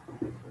on, go on.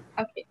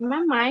 Okay,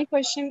 ma'am, my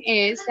question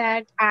is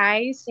that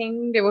I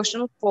sing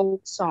devotional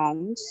folk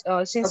songs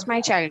since Okay. my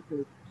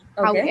childhood.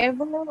 Okay.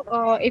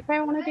 However, if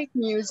I want to take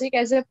music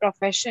as a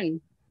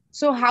profession,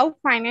 So how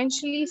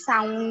financially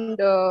sound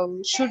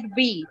should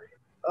be,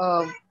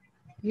 uh,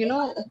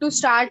 to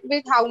start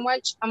with, how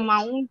much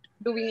amount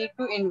do we need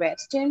to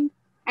invest in?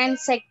 And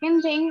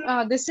second thing,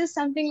 this is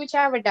something which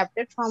I have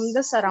adapted from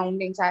the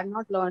surroundings. I have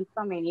not learned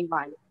from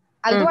anyone,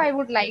 although I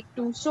would like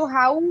to. So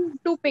how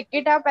to pick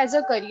it up as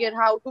a career?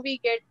 How do we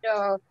get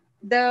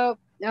the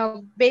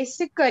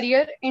basic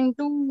career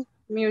into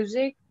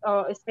music,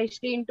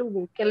 especially into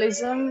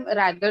vocalism,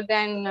 rather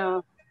than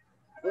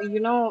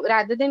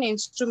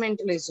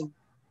instrumentalism?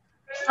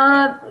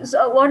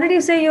 So what did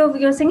you say?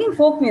 You're singing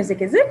folk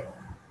music, is it?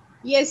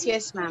 Yes,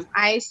 yes, ma'am.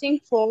 I sing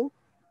folk,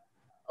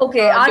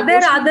 Okay. Are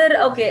there devotional other?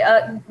 folk. Okay.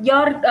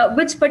 Your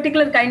which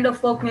particular kind of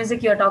folk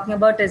music you're talking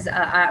about is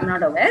I'm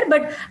not aware.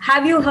 But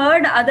have you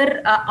heard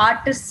other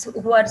artists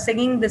who are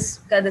singing this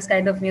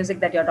kind of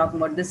music that you're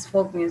talking about? This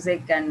folk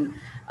music, and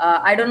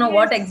I don't know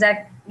what Yes.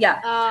 exact.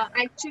 Yeah.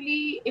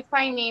 Actually, if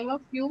I name a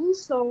few,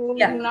 so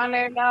Yeah. Huna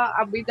Laila,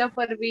 Abida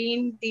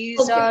Parveen, these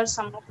Okay. are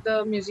some of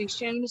the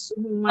musicians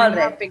whom I All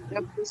have right. picked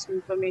up this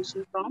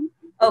information from.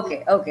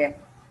 Okay. Okay.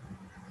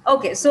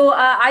 Okay, so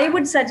I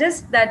would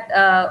suggest that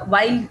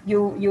while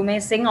you may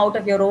sing out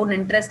of your own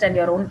interest and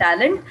your own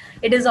talent,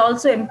 it is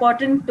also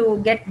important to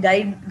get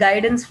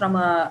guidance from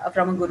a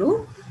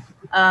guru,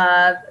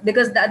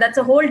 because that's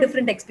a whole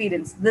different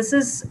experience. This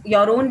is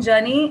your own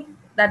journey.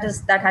 That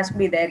has to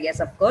be there. Yes,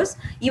 of course.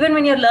 Even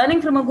when you're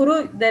learning from a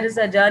guru, there is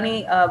a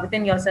journey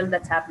within yourself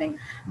that's happening.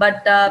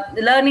 But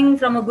learning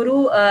from a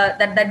guru,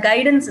 that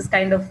guidance is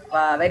kind of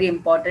very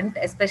important,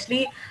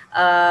 especially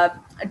there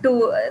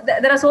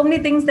are so many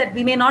things that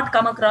we may not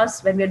come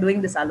across when we're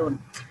doing this alone.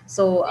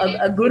 So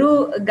a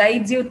guru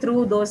guides you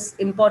through those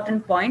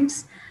important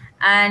points.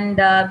 And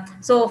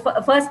so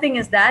first thing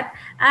is that.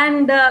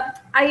 And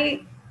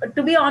I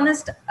to be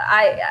honest,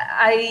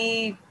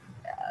 I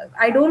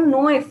don't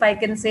know if I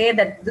can say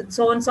that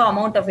so and so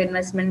amount of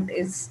investment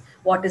is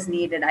what is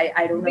needed.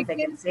 I don't know if I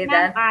Because, can say ma'am,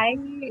 that. I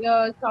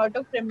sort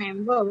of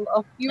remember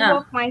a few uh,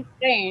 of my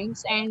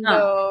friends, and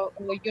uh,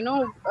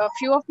 a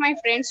few of my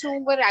friends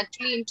who were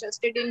actually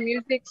interested in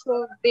music.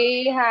 So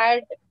they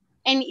had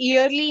an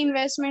yearly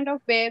investment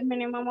of bare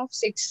minimum of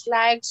 6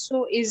 lakhs.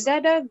 So is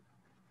that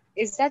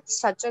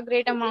such a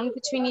great amount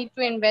which we need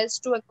to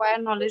invest to acquire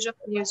knowledge of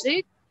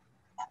music?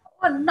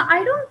 Well, no,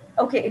 I don't.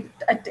 Okay,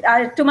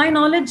 to my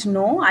knowledge,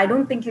 no. I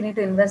don't think you need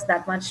to invest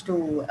that much to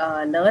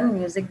learn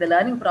music. The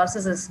learning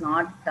process is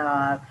not.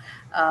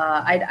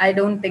 I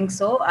don't think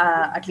so.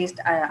 At least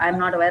I'm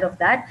not aware of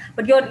that.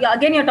 But you're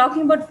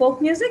talking about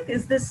folk music.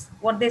 Is this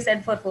what they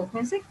said for folk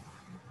music?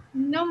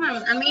 No,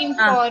 ma'am. I mean,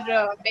 Uh, for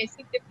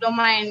basic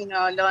diploma in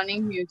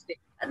learning music.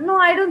 No,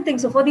 I don't think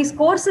so. For these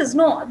courses,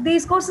 no,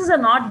 these courses are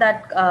not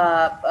that.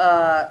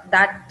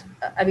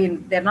 I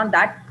mean, they're not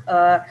that.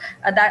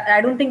 I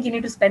don't think you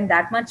need to spend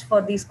that much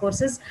for these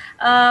courses.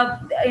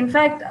 In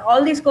fact,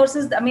 all these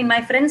courses. I mean,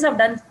 my friends have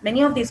done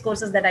many of these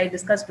courses that I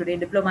discussed today: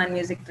 diploma in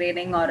music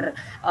training, or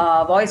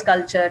voice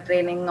culture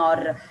training,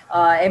 or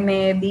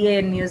MA, BA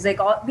in music.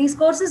 All these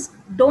courses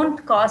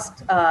don't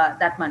cost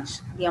that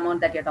much, the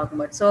amount that you're talking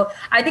about. So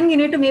I think you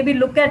need to maybe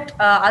look at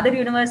other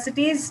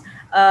universities.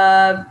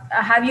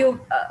 Have you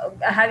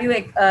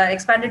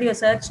expanded your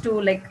search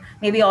to, like,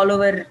 maybe all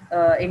over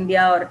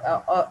India,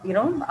 or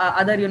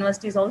other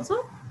universities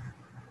also?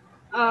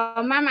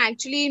 Ma'am,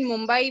 actually in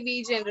Mumbai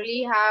we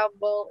generally have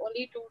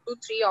only 2 to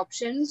 3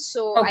 options.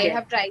 So I Okay.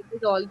 have tried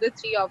with all the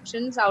 3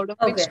 options, out of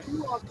Okay. which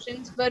 2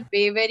 options were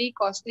very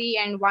costly,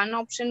 and one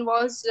option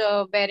was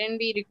wherein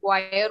we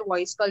require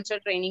voice culture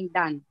training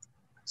done.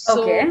 So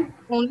Okay.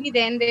 only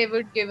then they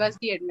would give us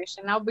the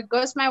admission. Now,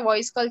 because my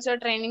voice culture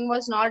training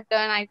was not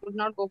done, I could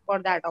not go for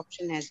that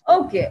option as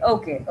well. Okay.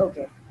 Okay.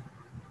 Okay.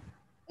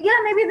 Yeah,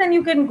 maybe then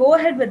you can go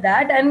ahead with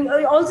that, and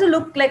also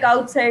look like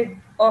outside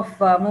of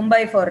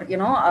Mumbai for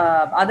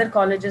other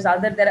colleges.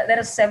 There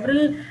are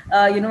several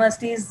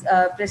universities,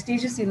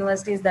 prestigious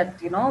universities, that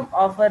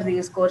offer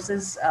these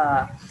courses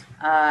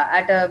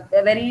at a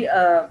very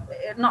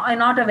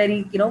not a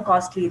very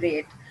costly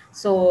rate.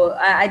 So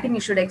I think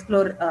you should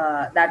explore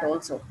that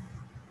also.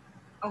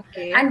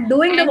 Okay. And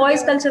doing the And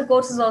voice culture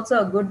course is also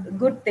a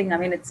good thing. I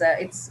mean,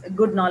 it's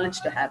good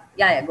knowledge to have.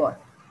 Yeah, yeah, go on.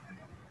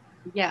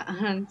 yeah,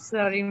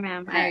 sorry,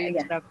 ma'am, I Yeah.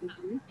 interrupted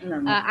you. No,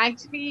 no.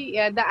 Actually,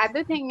 the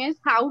other thing is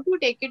how to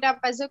take it up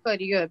as a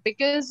career,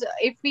 because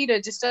if we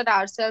registered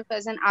ourselves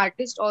as an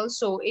artist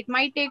also, it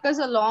might take us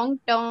a long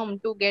term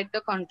to get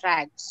the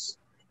contracts.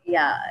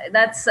 Yeah,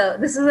 this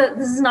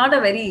is not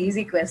a very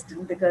easy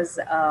question, because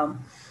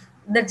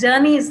the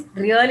journey is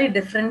really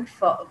different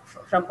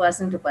from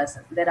person to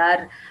person. There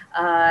are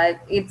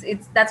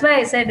it's that's why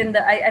I said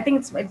I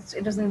think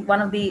it was in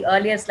one of the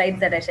earlier slides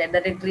that I shared,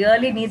 that it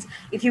really needs,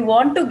 if you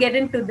want to get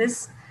into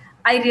this,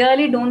 I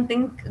really don't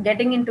think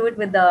getting into it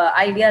with the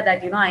idea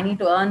that I need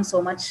to earn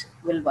so much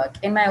will work.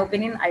 In my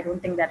opinion, I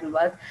don't think that will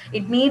work.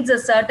 It needs a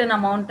certain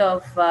amount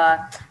of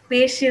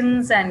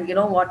patience and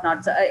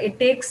whatnot. So,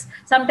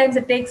 sometimes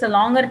it takes a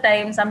longer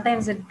time.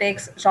 Sometimes it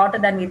takes shorter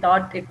than we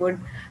thought it would.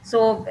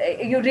 So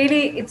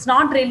it's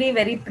not really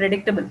very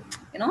predictable.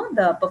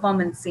 The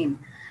performance scene.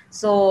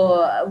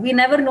 So we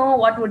never know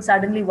what would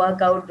suddenly work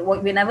out.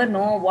 We never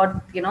know what,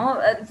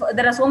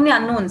 there are so many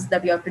unknowns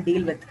that you have to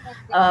deal with.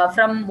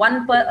 From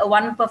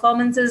one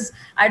performances,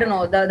 I don't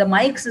know, the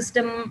mic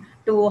system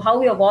to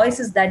how your voice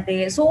is that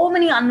day. So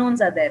many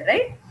unknowns are there,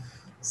 right?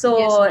 Yes, So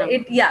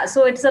ma'am.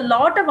 so it's a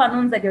lot of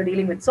unknowns that you're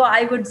dealing with. So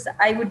I would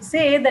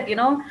say that,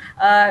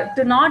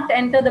 to not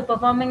enter the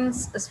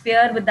performance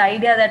sphere with the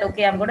idea that,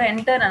 okay, I'm going to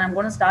enter and I'm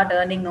going to start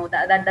earning. No,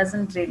 that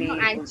doesn't No, really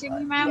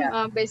actually, ma'am,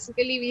 yeah.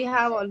 basically, we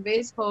have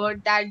always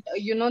heard that,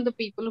 the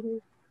people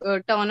who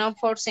turn up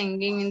for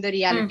singing in the Hmm.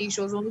 reality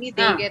shows, only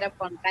they Ah, get a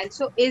contract.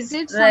 So, is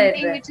it right,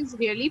 something right. which is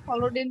really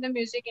followed in the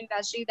music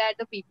industry that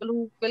the people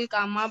who will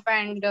come up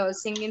and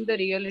sing in the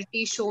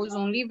reality shows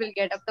only will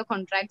get up the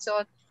contracts,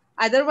 or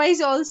otherwise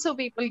also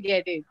people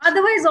get it?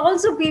 Otherwise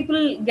also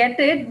people get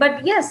it,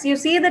 but yes, you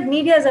see that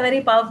media is a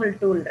very powerful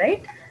tool,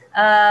 right?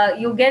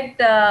 You get,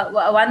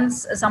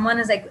 once someone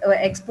is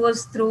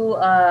exposed through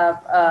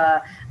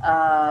a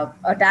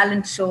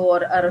talent show,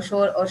 or a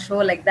show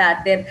like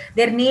that,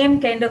 their name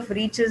kind of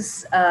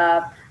reaches,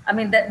 I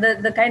mean,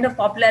 the kind of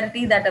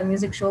popularity that a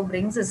music show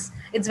brings is,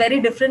 it's very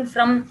different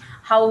from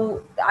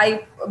how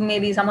I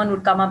maybe someone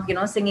would come up,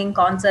 singing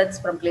concerts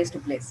from place to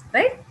place,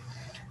 right?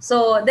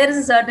 So there is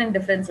a certain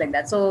difference like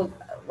that. So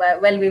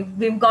well,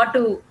 we've got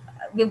to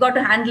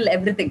handle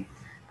everything.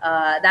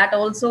 That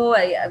also,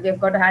 we've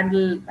got to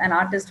handle an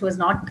artist who has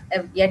not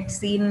yet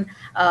seen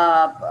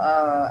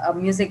a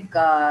music,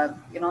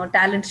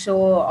 talent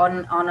show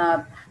on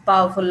a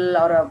powerful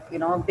or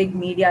a, big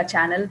media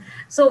channel.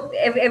 So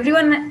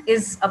everyone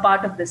is a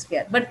part of this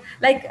sphere. But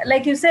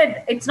like you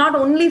said, it's not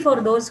only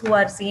for those who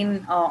are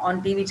seen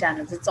on TV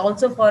channels. It's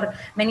also for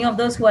many of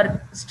those who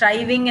are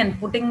striving and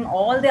putting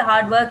all their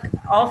hard work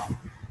off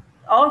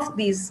of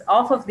these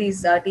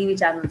TV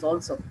channels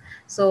also.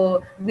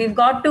 So we've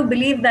got to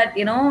believe that,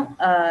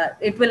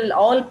 it will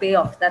all pay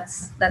off.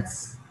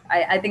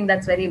 I think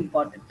that's very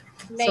important.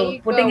 So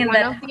Like putting in one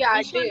that. of the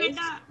artists.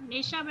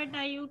 Nisha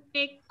beta, you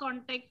take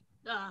contact,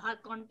 her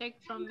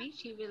contact from me.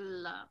 She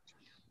will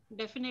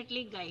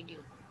definitely guide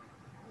you.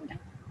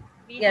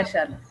 We Yeah, have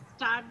sure, to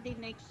start the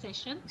next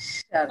session.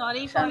 sure,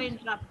 Sorry for sure.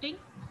 interrupting.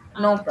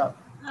 No Uh,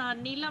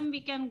 problem. Neelam,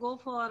 we can go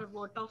for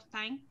vote of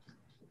thank.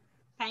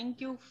 Thank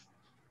you,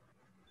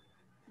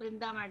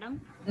 Brinda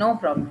madam. No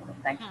problem.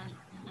 Thank you.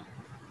 Uh,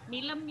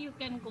 Neelam, you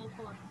can go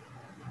for.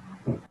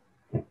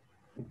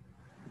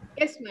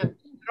 Yes, ma'am. Uh,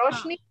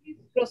 Roshni, please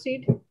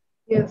proceed.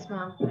 Yes,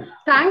 ma'am.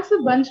 Thanks a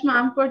bunch,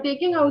 ma'am, for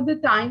taking out the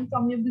time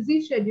from your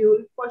busy schedule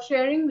for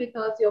sharing with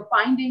us your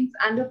findings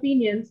and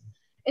opinions,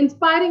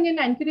 inspiring and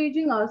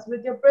encouraging us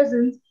with your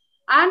presence,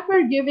 and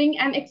for giving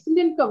an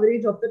excellent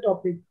coverage of the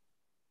topic.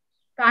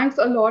 Thanks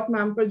a lot,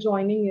 ma'am, for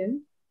joining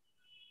in.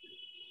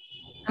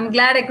 I'm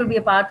glad I could be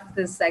a part of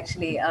this,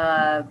 actually,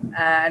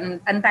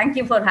 and thank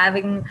you for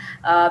having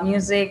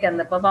music and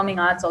the performing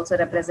arts also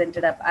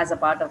represented up as a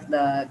part of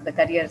the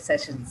career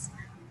sessions.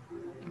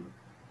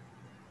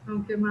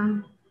 Okay,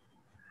 ma'am. Yeah.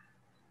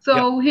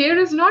 So here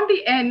is not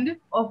the end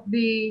of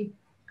the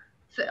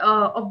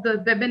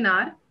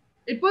webinar.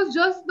 It was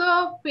just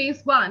the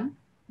phase one.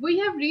 We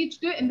have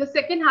reached in the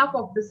second half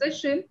of the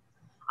session.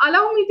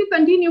 Allow me to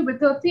continue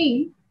with our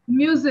theme.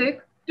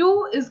 Music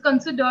too is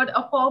considered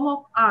a form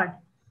of art.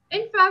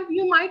 In fact,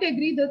 you might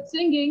agree that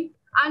singing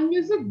and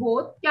music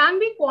both can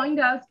be coined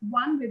as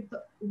one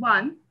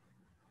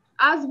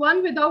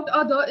without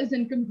other is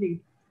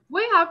incomplete.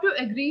 We have to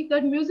agree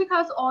that music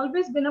has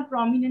always been a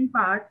prominent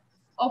part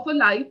of a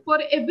life. For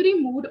every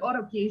mood or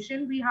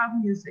occasion, we have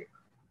music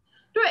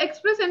to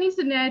express any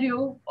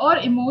scenario or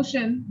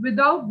emotion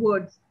without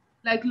words,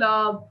 like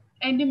love,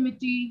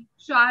 enmity,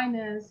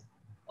 shyness,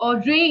 or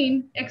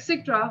rain,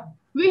 etc.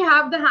 We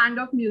have the hand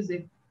of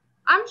music.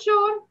 I'm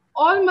sure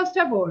all must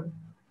have heard.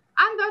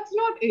 And that's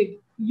not it.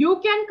 You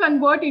can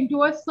convert a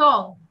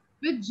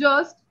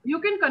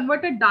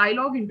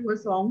dialogue into a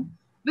song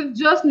with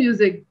just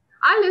music.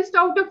 I'll list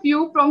out a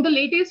few from the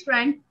latest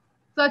trend,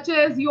 such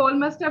as you all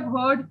must have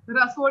heard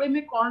रसोड़े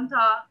में कौन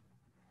था,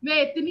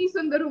 मैं इतनी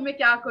सुंदर हूं मैं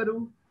क्या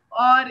करूं,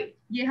 और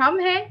ये हम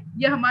हैं,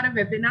 ये हमारा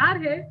वेबिनार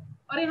है,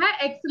 और यहाँ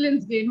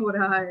एक्सीलेंस गेन हो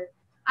रहा है,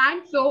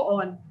 and so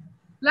on.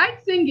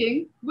 Like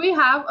singing, we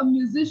have a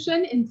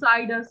musician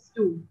inside us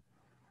too.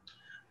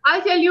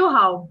 I'll tell you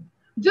how.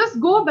 Just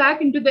go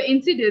back into the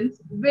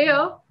incidents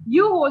where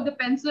you hold the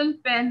pencil,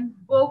 pen,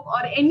 book,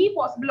 or any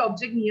possible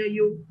object near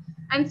you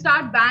and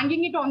start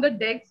banging it on the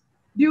decks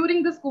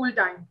during the school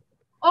time.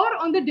 Or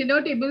on the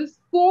dinner table,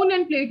 spoon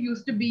and plate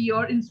used to be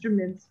your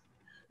instruments.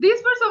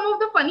 These were some of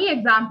the funny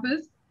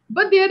examples,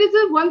 but there is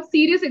a one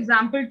serious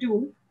example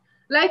too,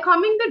 like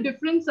humming the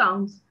different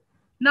sounds,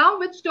 now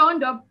which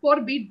turned up for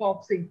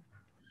beatboxing.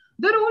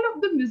 The role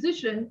of the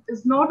musician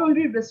is not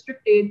only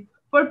restricted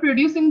for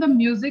producing the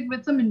music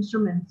with some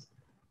instruments,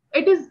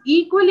 it is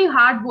equally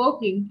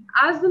hardworking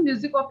as the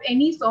music of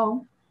any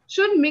song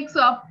should mix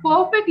up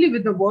perfectly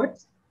with the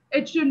words.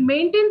 It should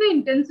maintain the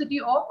intensity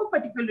of a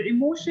particular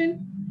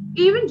emotion,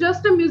 even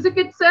just the music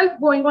itself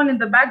going on in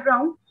the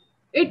background.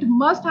 It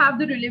must have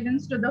the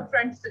relevance to the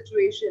front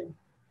situation.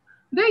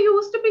 There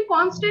used to be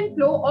constant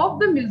flow of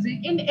the music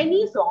in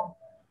any song.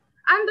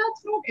 And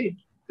that's not it.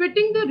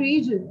 Fitting the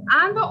region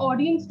and the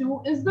audience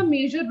too is the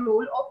major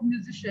role of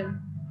musician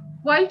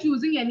while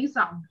choosing any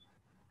sound.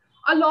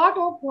 A lot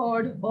of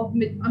heard of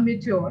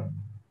amateur.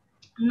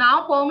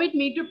 Now permit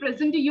me to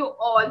present to you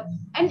all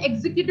an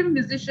executive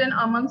musician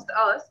amongst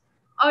us,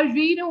 a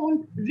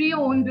renowned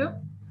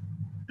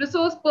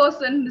resource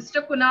person,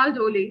 Mr. Kunal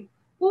Dole,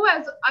 who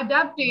has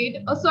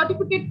adapted a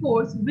certificate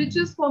course which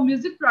is for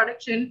music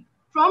production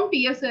from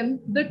TSM,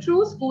 the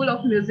True School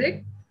of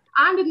Music,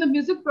 and in the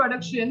music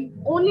production,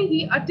 only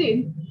he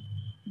attained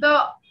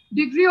the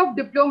degree of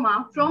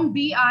diploma from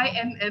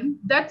BIMM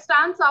that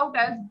stands out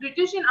as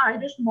British and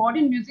Irish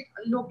Modern Music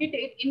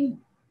located in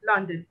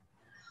London.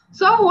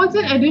 Sir holds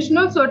an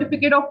additional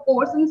certificate of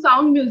course in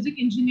sound music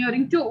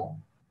engineering too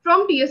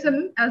from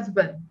TSM as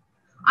well.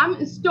 I'm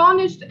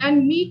astonished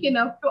and meek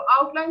enough to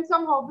outline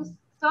some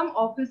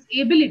of his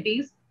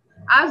abilities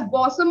as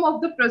bosom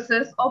of the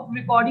process of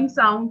recording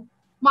sound,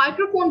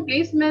 microphone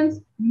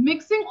placements,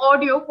 mixing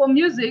audio for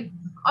music,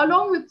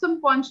 along with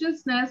some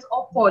consciousness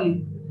of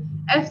foley.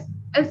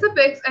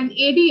 SFX and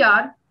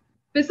ADR,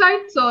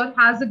 besides Sir,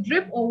 has a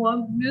grip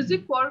over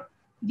music for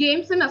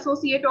games and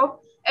associate of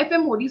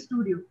FMOD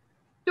studio,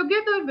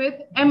 together with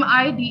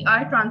MIDI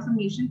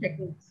transformation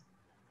techniques.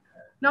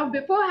 Now,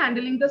 before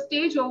handling the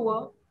stage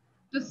over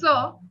to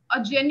Sir,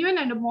 a genuine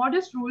and a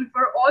modest rule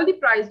for all the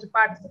prized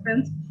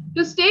participants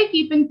to stay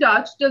keep in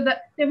touch till the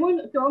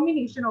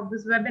termination of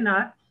this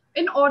webinar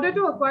in order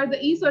to acquire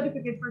the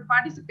e-certificate for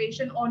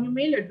participation on your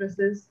mail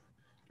addresses.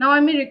 Now, I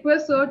may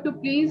request Sir to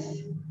please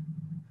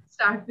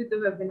start with the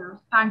webinar.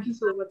 Thank you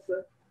so much,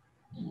 Sir.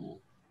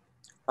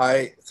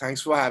 Hi,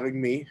 thanks for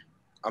having me.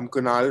 I'm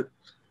Kunal.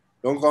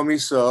 Don't call me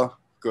sir,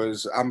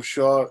 because I'm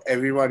sure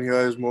everyone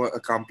here is more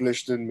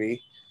accomplished than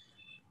me.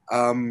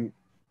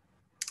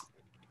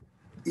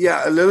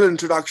 Yeah, a little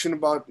introduction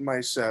about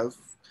myself.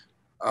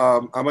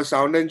 I'm a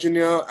sound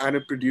engineer and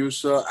a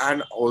producer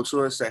and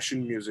also a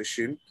session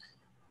musician.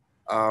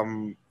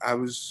 I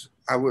was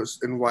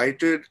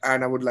invited,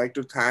 and I would like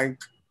to thank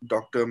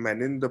Dr.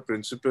 Menon, the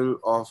principal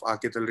of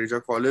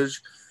R.K.Talreja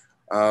College,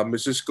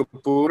 Mrs.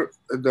 Kapoor,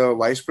 the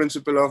vice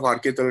principal of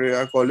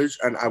R.K.Talreja College,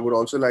 and I would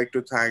also like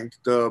to thank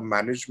the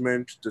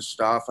management, the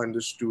staff, and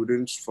the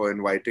students for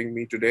inviting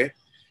me today.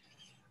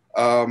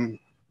 Um,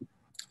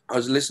 I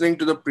was listening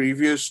to the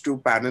previous two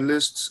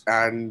panelists,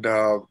 and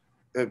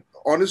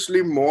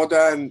honestly, more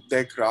than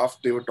their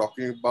craft, they were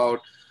talking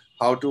about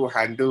how to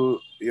handle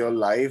your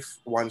life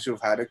once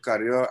you've had a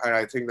career, and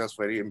I think that's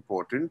very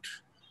important.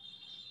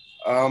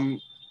 Um,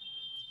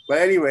 but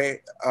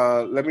anyway,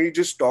 let me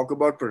just talk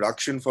about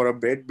production for a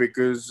bit,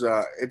 because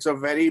it's a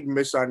very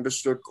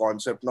misunderstood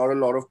concept. Not a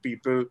lot of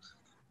people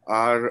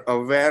are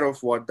aware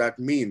of what that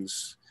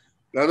means.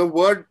 Now, the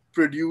word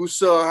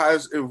producer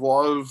has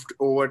evolved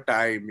over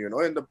time.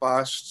 In the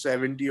past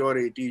 70 or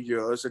 80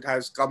 years, it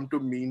has come to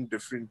mean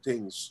different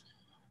things.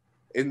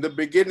 In the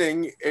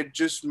beginning, it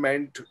just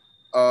meant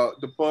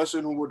the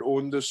person who would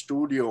own the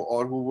studio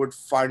or who would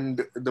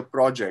fund the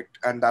project,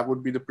 and that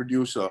would be the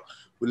producer,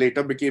 who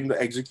later became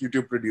the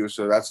executive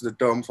producer. That's the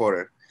term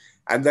for it.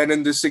 And then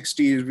in the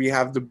 60s, we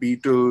have the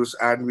Beatles,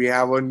 and we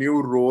have a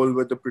new role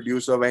with the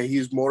producer where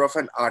he's more of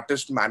an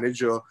artist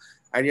manager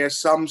and he has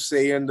some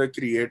say in the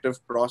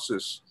creative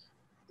process.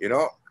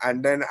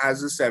 And then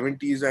as the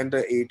 70s and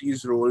the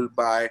 80s rolled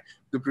by,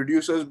 the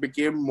producers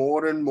became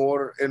more and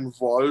more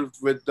involved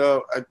with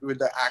the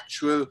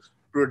actual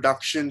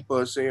production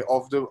per se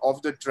of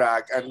the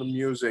track and the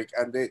music,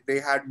 and they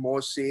had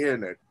more say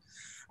in it.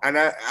 And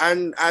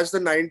as the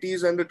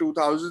 90s and the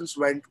 2000s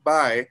went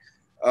by,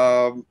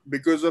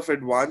 because of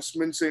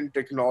advancements in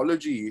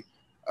technology,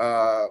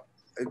 uh,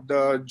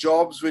 the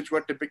jobs which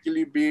were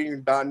typically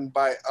being done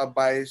by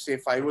say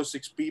 5 or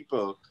 6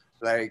 people,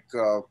 like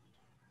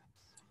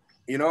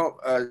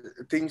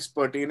things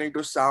pertaining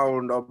to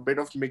sound, a bit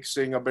of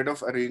mixing, a bit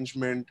of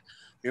arrangement,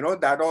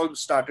 that all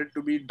started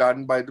to be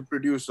done by the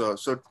producer.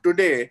 So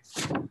today,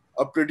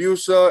 a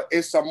producer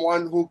is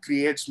someone who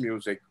creates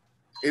music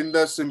in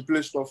the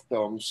simplest of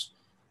terms,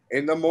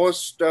 in the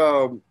most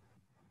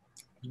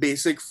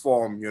basic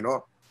form,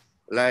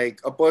 like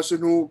a person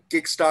who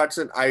kickstarts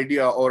an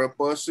idea, or a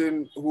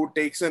person who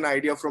takes an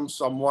idea from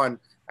someone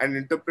and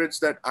interprets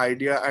that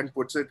idea and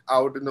puts it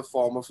out in the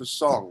form of a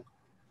song.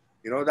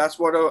 That's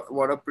what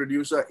a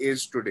producer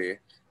is today.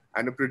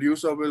 And a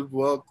producer will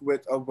work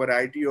with a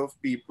variety of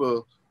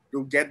people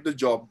to get the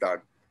job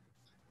done.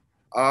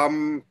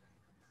 um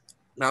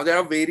Now, there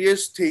are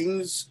various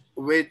things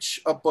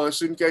which a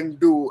person can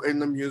do in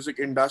the music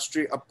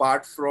industry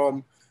apart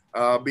from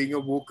being a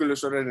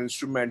vocalist or an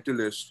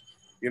instrumentalist,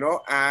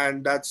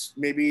 and that's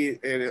maybe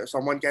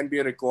someone can be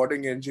a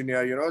recording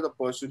engineer, the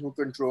person who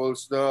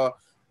controls the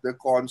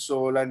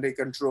console, and they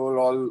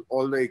control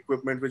all the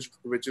equipment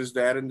which is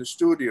there in the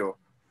studio.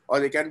 Or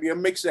they can be a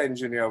mix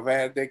engineer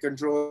where they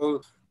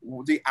control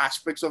the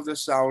aspects of the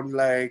sound,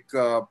 like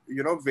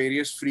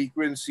various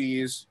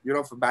frequencies,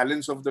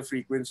 balance of the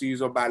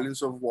frequencies or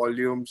balance of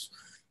volumes,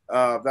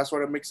 That's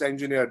what a mix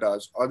engineer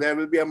does. Or there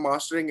will be a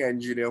mastering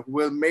engineer who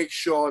will make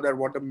sure that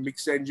what a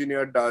mix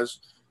engineer does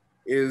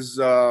is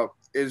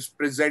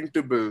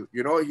presentable.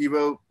 You know, he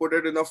will put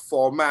it in a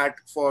format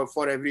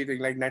for everything.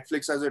 Like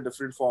Netflix has a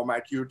different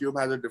format, YouTube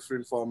has a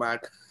different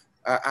format,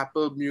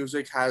 Apple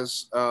Music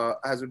has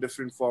a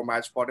different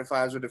format,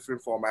 Spotify has a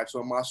different format. So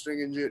a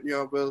mastering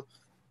engineer will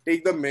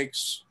take the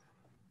mix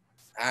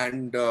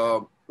and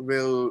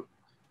will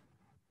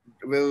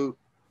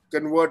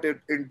convert it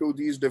into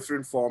these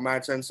different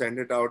formats and send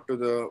it out to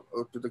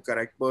the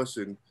correct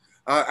person.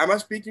 Am I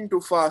speaking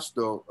too fast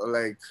though?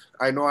 Like,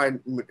 I know I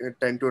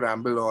tend to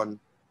ramble on.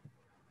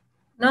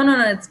 No, no,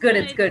 no. It's good.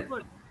 Yeah, It's it's good.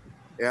 good.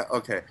 Yeah,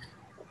 okay.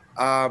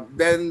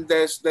 Then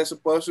there's a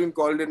person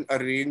called an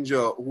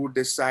arranger who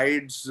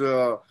decides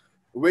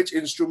which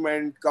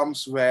instrument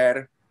comes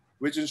where,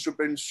 which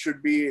instrument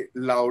should be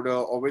louder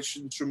or which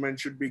instrument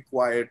should be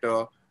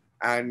quieter,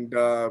 and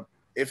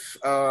if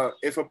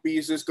a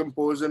piece is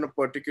composed in a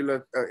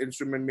particular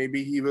instrument,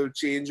 maybe he will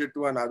change it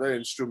to another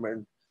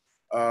instrument.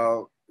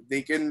 Uh,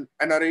 they can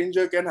An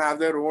arranger can have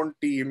their own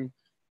team.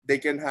 They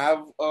can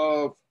have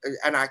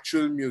an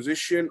actual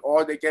musician,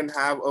 or they can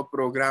have a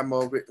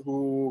programmer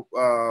who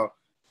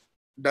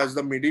does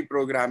the MIDI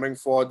programming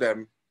for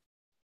them.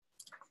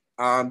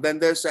 Then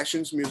there's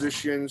sessions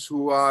musicians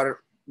who are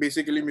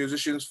basically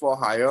musicians for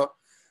hire.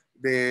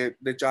 They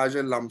charge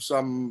a lump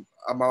sum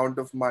amount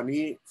of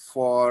money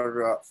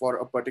for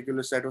a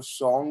particular set of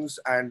songs,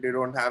 and they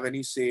don't have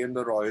any say in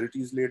the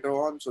royalties later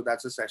on. So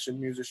that's a session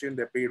musician.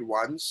 They're paid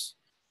once.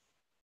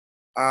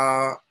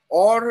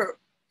 Or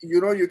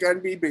you can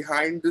be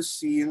behind the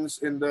scenes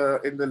in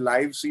the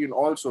live scene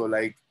also,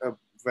 like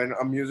when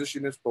a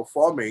musician is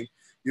performing,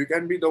 you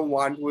can be the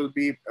one who will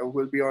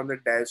be on the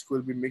desk, who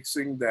will be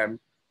mixing them,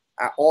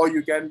 or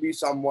you can be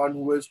someone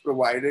who is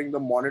providing the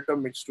monitor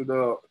mix to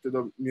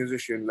the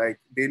musician. Like,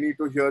 they need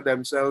to hear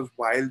themselves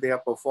while they are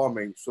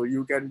performing, so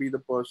you can be the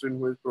person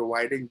who is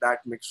providing that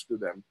mix to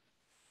them.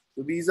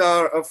 So these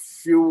are a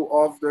few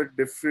of the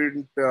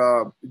different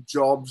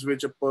jobs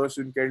which a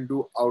person can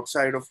do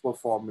outside of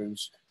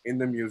performance in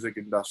the music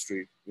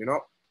industry, you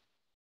know.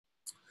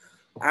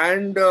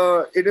 And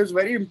it is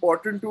very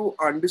important to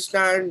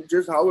understand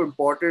just how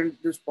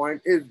important this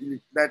point is,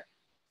 that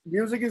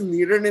music is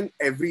needed in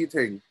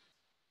everything.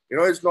 You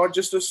know, it's not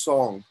just a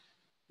song.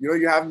 You know,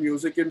 you have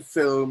music in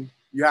film,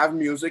 you have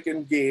music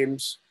in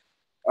games.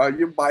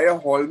 You buy a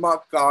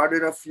Hallmark card,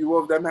 and a few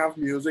of them have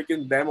music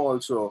in them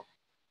also.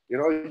 You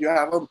know, you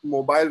have a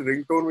mobile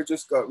ringtone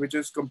which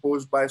is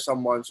composed by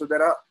someone. So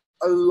there are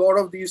a lot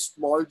of these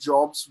small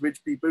jobs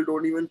which people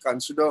don't even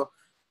consider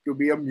to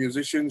be a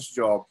musician's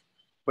job,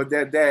 but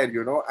they're there,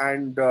 you know.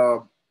 And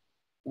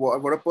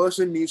what a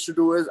person needs to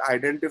do is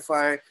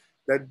identify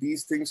that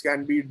these things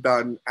can be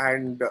done,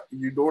 and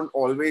you don't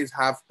always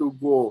have to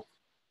go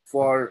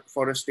for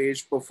a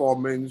stage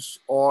performance,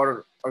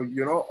 or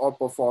or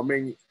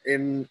performing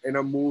in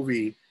a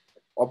movie,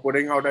 or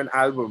putting out an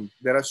album.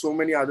 There are so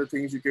many other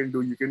things you can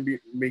do. You can be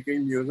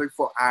making music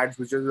for ads,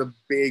 which is a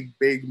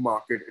big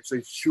market. It's a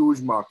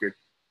huge market.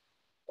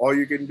 Or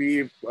you can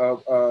be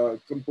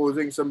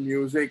composing some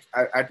music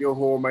at your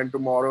home, and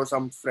tomorrow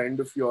some friend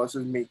of yours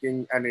is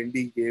making an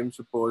indie game,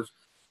 suppose.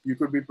 You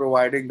could be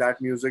providing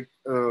that music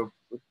to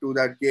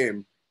that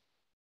game.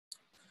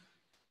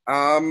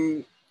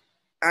 um,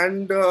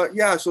 and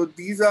yeah, so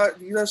these are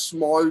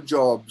small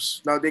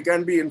jobs. Now, they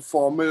can be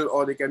informal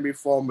or they can be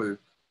formal.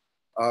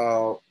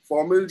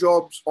 Formal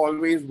jobs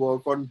always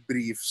work on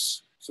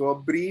briefs. So a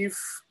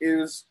brief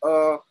is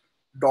a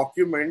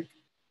document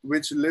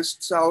which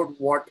lists out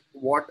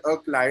what a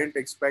client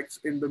expects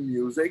in the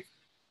music.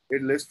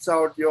 It lists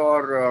out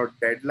your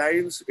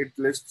deadlines. It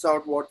lists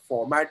out what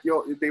format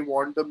they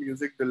want the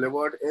music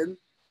delivered in.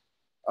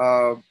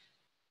 Uh,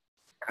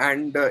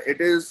 and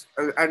it is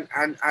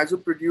and as a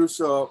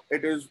producer,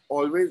 it is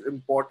always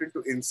important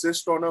to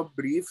insist on a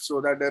brief,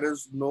 so that there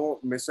is no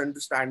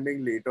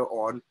misunderstanding later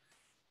on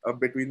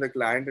between the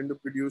client and the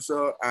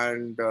producer.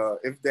 And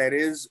if there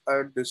is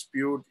a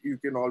dispute, you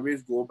can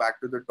always go back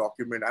to the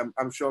document.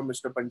 I'm sure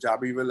Mr.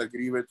 Punjabi will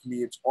agree with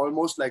me. It's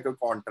almost like a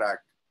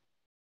contract.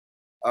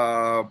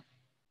 Uh,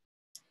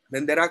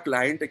 then there are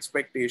client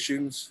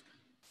expectations.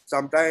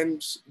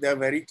 Sometimes they're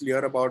very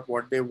clear about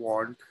what they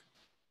want.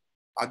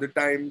 Other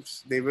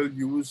times they will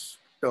use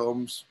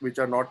terms which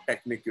are not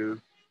technical.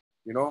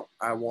 You know,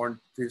 I want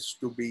this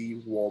to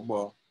be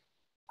warmer.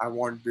 I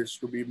want this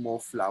to be more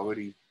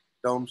flowery.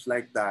 Terms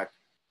like that.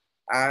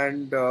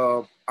 And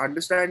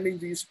understanding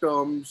these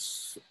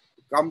terms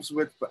comes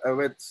with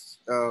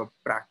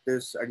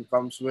practice, and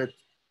comes with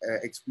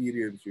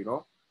experience, you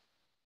know.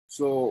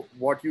 So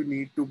what you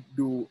need to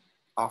do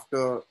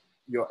after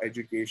your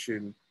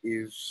education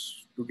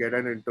is to get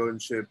an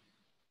internship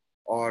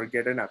or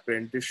get an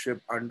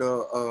apprenticeship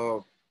under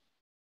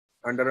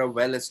a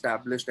well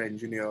established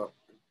engineer,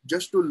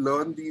 just to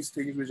learn these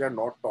things which are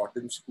not taught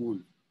in school,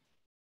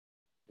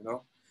 you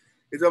know.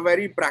 It's a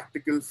very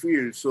practical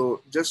field,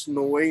 so just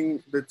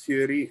knowing the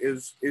theory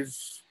is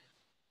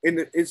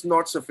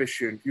not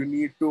sufficient. You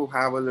need to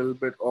have a little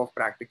bit of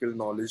practical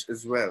knowledge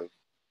as well.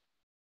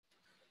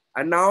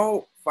 And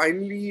now,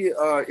 finally,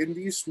 in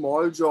these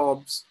small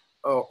jobs,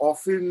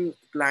 often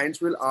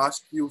clients will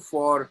ask you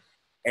for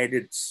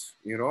edits,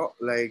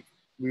 like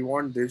we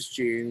want this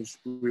changed,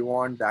 we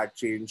want that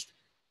changed.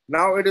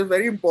 Now, it is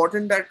very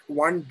important that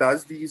one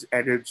does these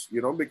edits,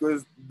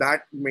 because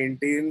that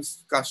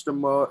maintains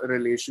customer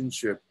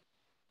relationship.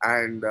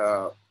 And,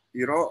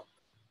 you know,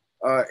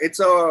 it's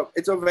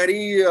a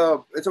very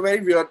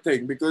weird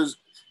thing, because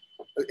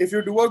if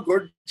you do a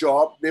good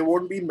job, there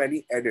won't be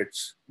many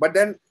edits. But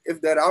then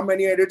if there are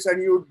many edits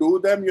and you do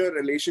them, your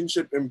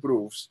relationship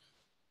improves.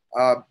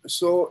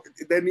 So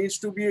there needs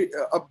to be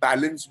a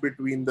balance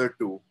between the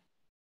two.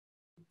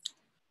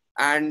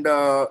 And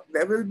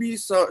there will be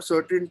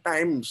certain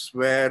times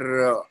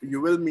where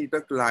you will meet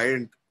a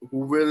client who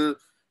will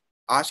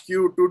ask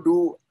you to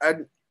do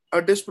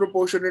a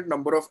disproportionate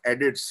number of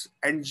edits.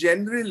 And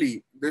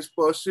generally, this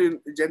person,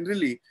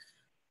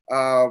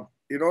 uh,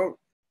 you know,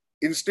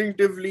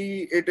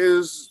 instinctively, it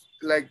is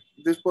like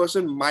this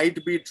person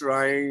might be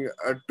trying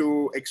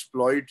to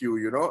exploit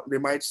you. They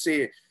might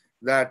say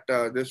that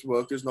this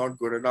work is not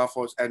good enough,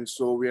 and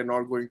so we are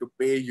not going to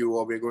pay you,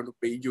 or we're going to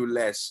pay you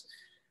less.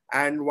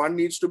 And one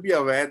needs to be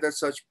aware that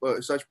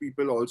such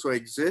people also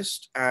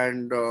exist,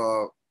 and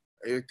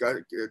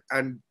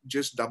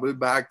just double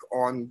back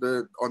on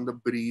the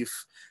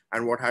brief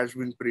and what has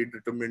been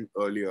predetermined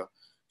earlier.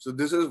 So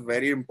this is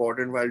very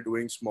important while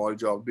doing small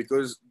job,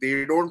 because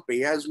they don't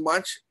pay as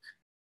much,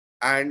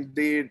 and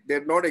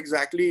they're not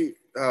exactly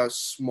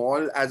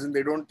small, as in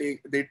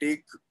they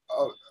take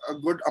a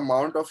good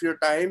amount of your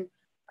time.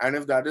 And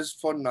if that is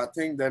for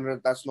nothing, then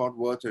that's not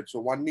worth it.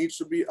 So one needs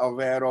to be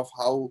aware of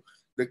how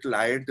the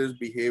client is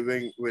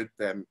behaving with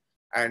them,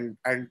 and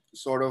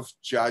sort of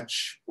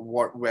judge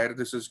where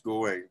this is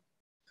going.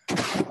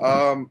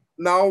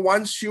 Now,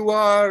 once you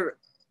are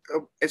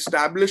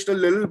established a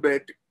little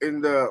bit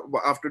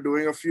after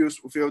doing a few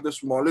of the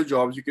smaller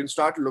jobs, you can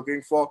start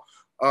looking for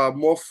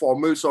more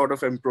formal sort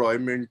of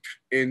employment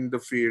in the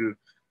field.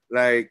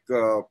 Like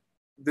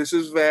this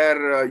is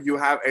where you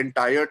have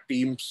entire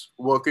teams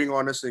working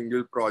on a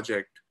single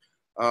project.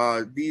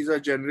 These are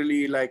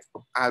generally like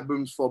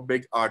albums for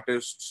big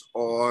artists,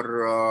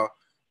 or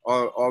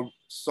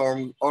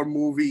song or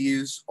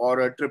movies,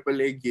 or a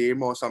AAA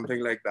game or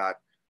something like that.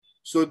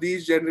 So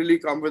these generally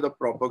come with a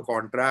proper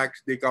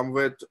contract. They come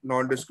with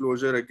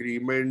non-disclosure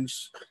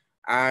agreements,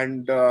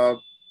 and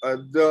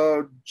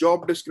the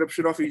job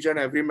description of each and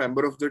every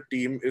member of the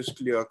team is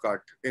clear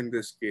cut in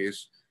this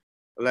case.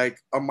 Like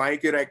a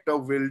mic erector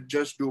will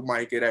just do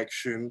mic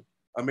erection,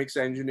 a mix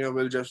engineer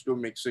will just do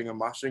mixing, a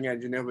mastering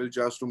engineer will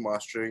just do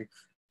mastering,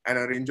 an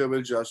arranger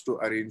will just do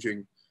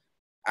arranging.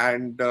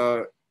 And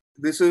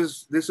this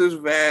is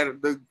where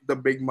the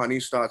big money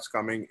starts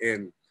coming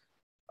in.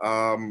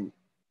 Um,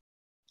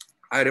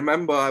 I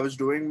remember I was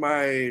doing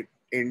my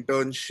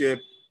internship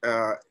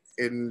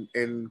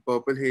in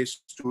Purple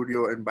Haze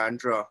Studio in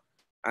Bandra,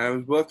 and I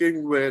was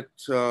working with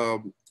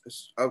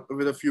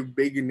a few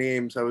big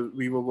names.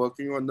 We were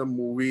working on the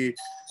movie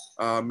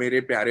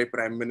Mere Pyare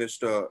Prime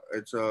Minister.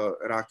 It's a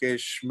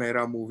Rakesh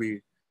Mehra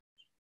movie,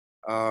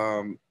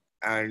 um,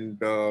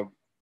 and uh,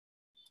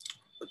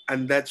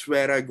 and that's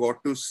where I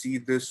got to see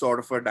this sort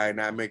of a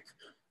dynamic,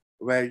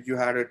 where you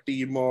had a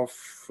team uh,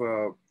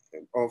 of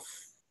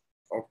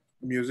of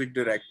music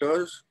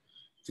directors,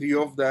 three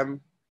of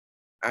them,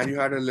 and you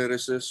had a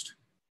lyricist,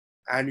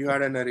 and you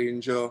had an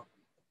arranger,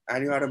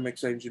 and you had a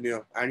mix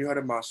engineer, and you had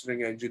a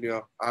mastering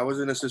engineer. I was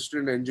an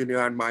assistant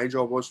engineer, and my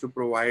job was to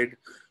provide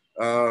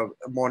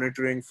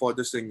monitoring for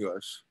the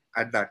singers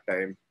at that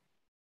time.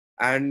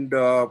 And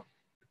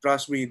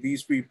trust me,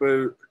 these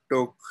people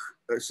took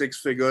six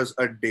figures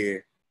a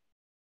day.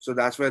 So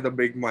that's where the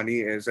big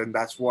money is, and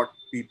that's what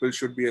people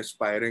should be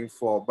aspiring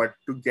for. But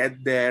to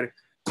get there,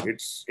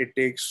 it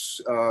takes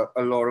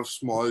a lot of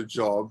small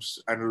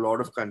jobs and a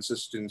lot of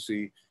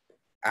consistency,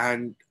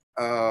 and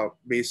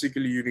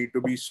basically you need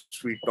to be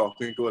sweet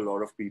talking to a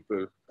lot of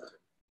people.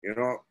 You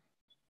know,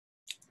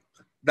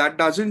 that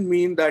doesn't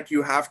mean that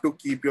you have to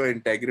keep your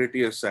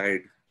integrity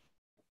aside.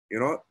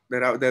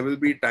 There will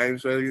be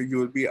times where you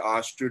will be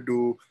asked to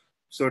do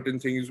certain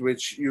things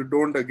which you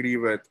don't agree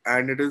with,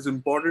 and it is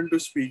important to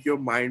speak your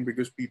mind,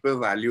 because people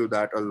value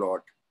that a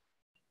lot.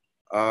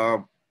 uh,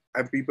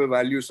 and people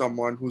value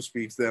someone who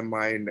speaks their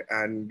mind.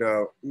 And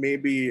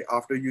maybe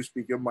after you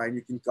speak your mind,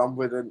 you can come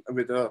with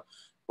a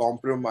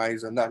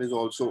compromise, and that is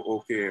also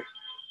okay.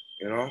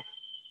 you know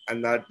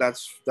and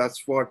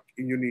that's what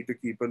you need to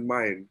keep in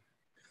mind.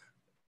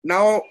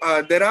 Now,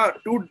 there are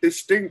two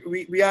distinct.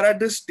 We are at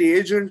this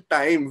stage in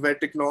time where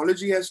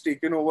technology has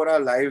taken over our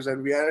lives,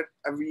 and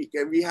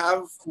we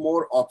have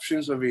more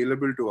options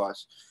available to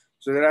us.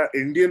 So there are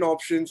Indian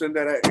options and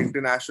there are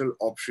international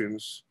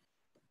options.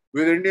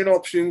 With Indian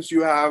options,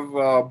 you have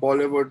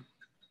Bollywood,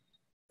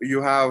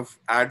 you have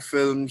ad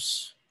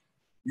films,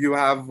 you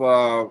have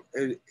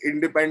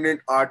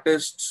independent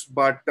artists,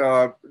 but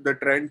the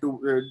trend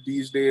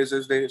these days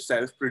is they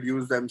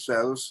self-produce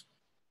themselves.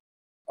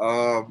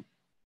 Um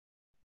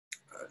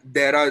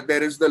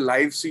there is the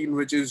live scene,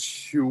 which is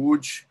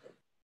huge.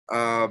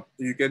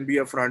 You can be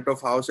a front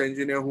of house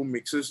engineer who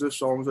mixes the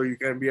songs, or you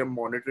can be a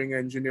monitoring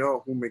engineer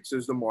who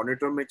mixes the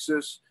monitor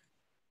mixes,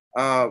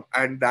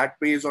 and that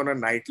pays on a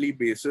nightly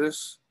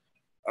basis.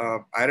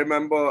 I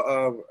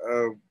remember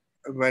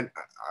when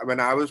when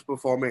I was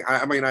performing.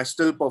 I mean, I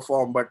still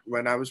perform, but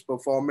when I was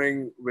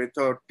performing with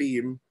a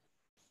team,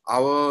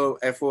 our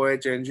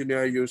FOH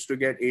engineer used to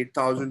get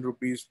 8,000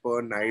 rupees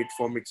per night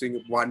for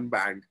mixing one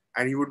band,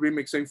 and he would be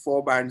mixing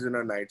 4 bands in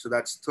a night. So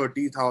that's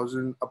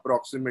 30,000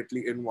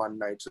 approximately in one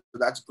night. So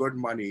that's good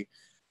money.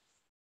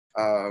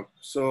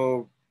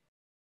 So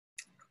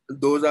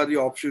those are the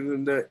options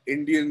in the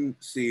Indian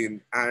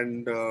scene,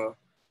 and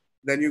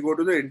then you go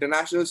to the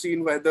international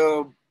scene where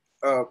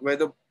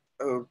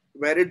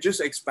it just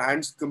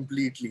expands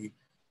completely.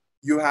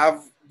 You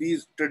have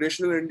these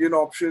traditional Indian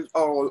options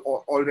are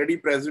already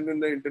present in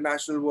the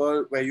international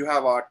world, where you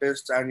have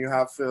artists and you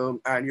have film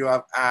and you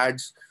have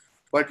ads,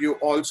 but you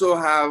also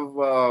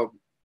have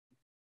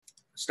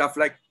stuff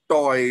like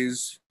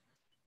toys.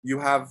 You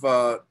have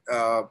what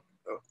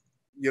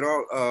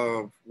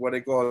I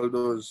call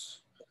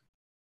those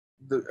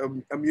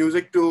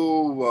music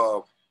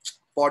to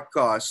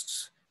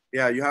podcasts.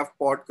 Yeah, you have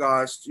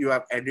podcasts. You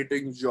have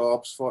editing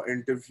jobs for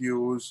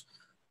interviews.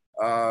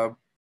 Uh,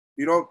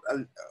 you know,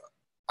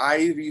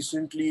 I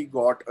recently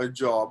got a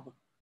job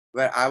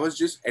where I was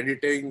just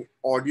editing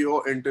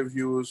audio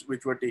interviews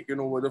which were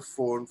taken over the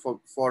phone for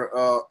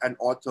an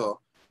author.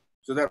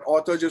 So that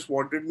author just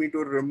wanted me to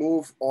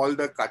remove all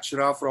the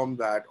kachra from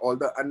that, all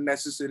the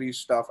unnecessary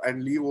stuff,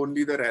 and leave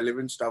only the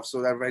relevant stuff,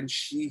 so that when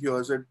she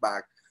hears it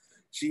back,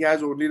 she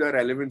has only the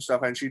relevant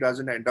stuff and she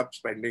doesn't end up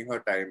spending her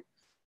time,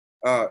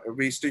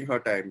 wasting her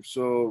time.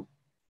 So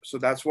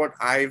that's what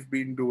I've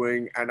been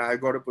doing, and I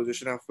got a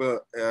position of a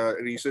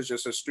research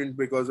assistant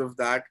because of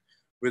that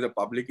with a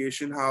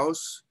publication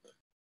house.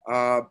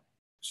 Uh,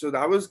 so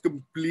that was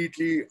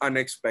completely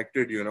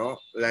unexpected,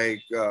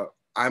 like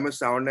I'm a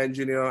sound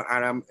engineer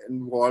and I'm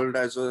involved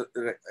as a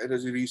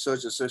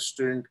research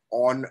assistant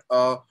on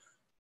a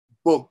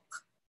book.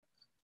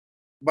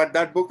 But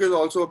that book is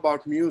also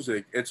about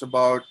music. It's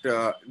about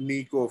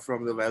Nico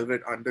from the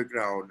Velvet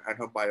Underground and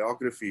her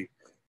biography,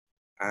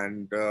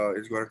 and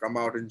it's going to come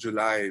out in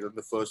July, on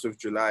the 1st of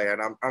July,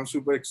 and I'm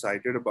super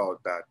excited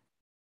about that.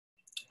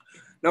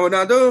 Now,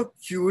 another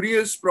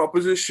curious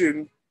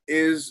proposition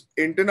is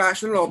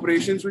international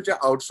operations which are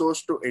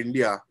outsourced to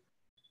India.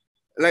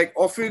 Like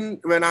often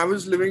when I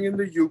was living in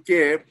the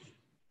UK,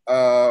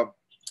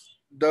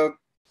 the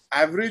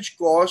average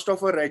cost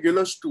of a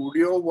regular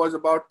studio was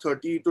about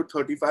 30 to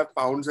 35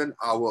 pounds an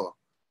hour,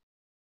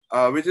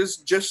 which is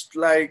just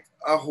like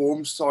a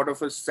home sort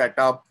of a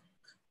setup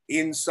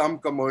in some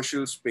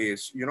commercial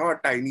space, a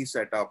tiny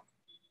setup.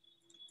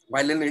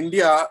 While in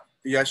India,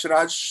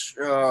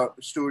 Yashraj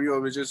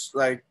studio, which is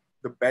like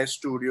the best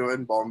studio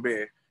in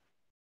Bombay,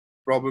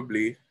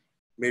 probably,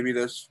 maybe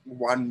there's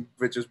one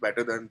which is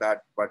better than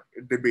that, but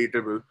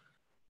debatable,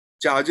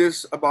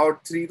 charges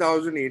about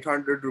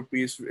 3,800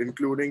 rupees,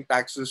 including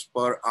taxes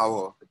per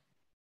hour.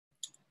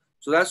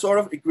 So that's sort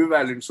of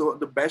equivalent. So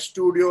the best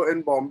studio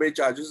in Bombay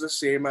charges the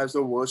same as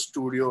the worst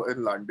studio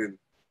in London.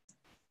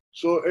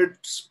 So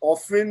it's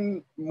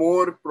often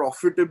more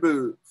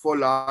profitable for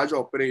large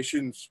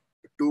operations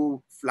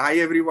to fly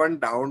everyone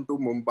down to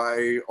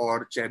Mumbai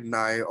or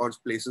Chennai or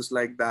places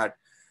like that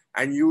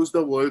and use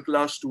the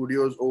world-class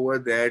studios over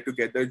there to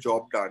get their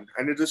job done.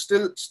 And it is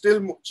still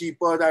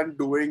cheaper than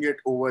doing it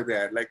over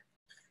there. Like,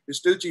 it's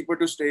still cheaper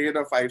to stay in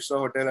a 5-star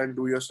hotel and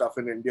do your stuff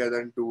in India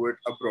than do it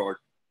abroad.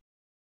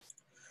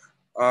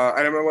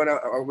 I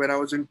remember when I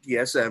was in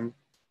TSM,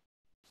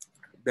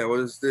 there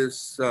was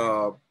this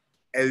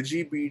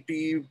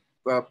LGBT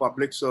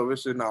public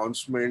service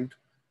announcement,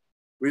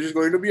 which is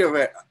going to be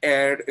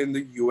aired in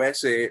the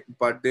USA,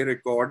 but they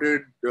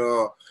recorded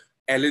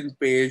Ellen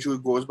Page, who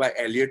goes by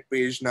Elliot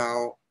Page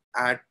now,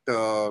 at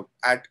the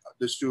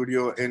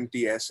studio in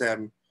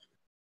TSM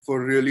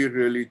for really,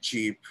 really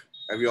cheap.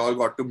 And we all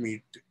got to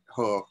meet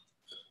her.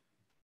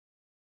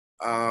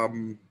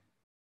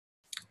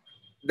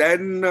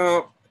 Then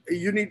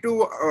you need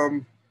to,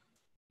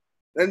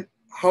 then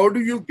how do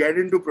you get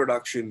into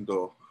production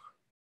though?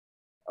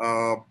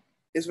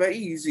 It's very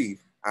easy,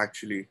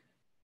 actually.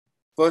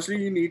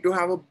 Firstly, you need to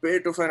have a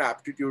bit of an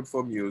aptitude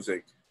for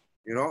music.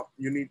 You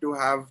need to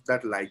have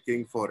that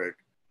liking for it.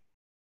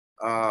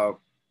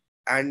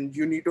 And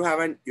you need to have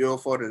an ear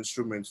for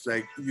instruments.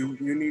 Like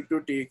you need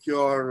to take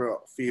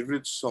your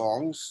favorite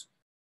songs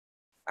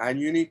and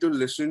you need to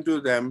listen to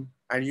them,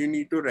 and you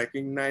need to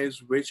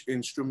recognize which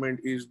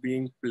instrument is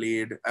being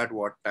played at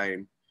what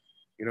time.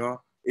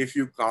 If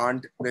you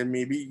can't, then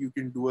maybe you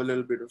can do a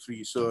little bit of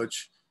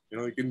research.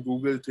 You can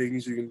Google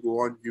things, you can go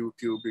on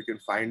YouTube, you can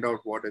find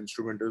out what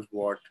instrument is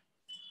what.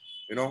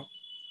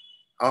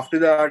 After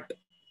that,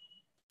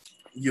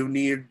 you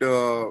need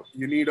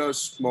a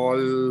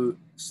small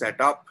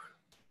setup.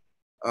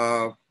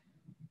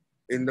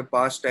 In the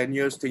past 10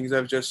 years, things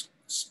have just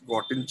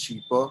gotten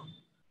cheaper.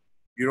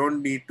 You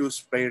don't need to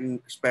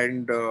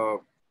spend a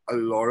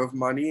lot of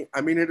money.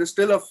 I mean, it is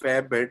still a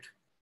fair bit.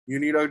 You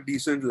need a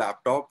decent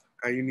laptop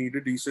and you need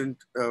a decent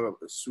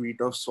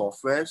suite of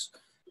softwares.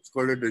 It's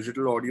called a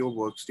digital audio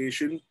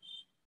workstation.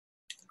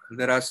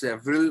 There are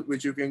several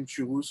which you can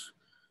choose.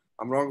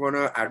 I'm not going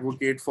to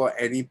advocate for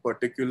any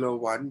particular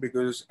one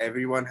because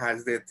everyone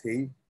has their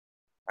thing,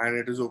 and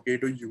it is okay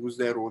to use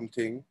their own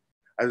thing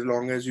as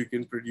long as you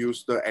can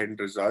produce the end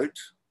result.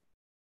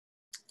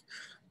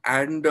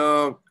 And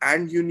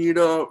you need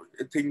a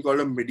thing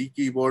called a MIDI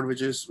keyboard,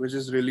 which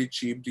is really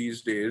cheap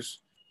these days.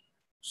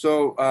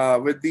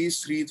 So with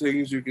these three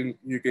things, you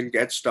can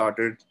get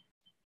started.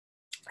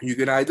 You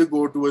can either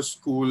go to a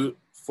school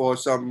for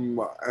some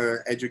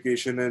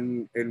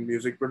education in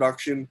music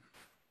production,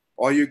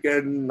 or you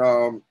can.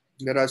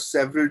 There are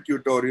several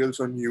tutorials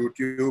on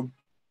YouTube.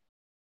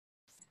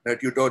 There are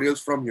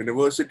tutorials from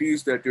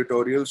universities. There are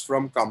tutorials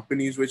from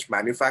companies which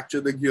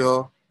manufacture the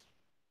gear.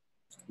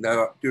 There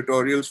are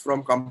tutorials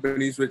from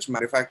companies which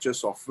manufacture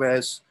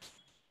softwares.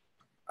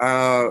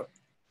 Uh,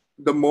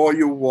 the more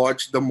you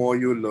watch, the more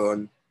you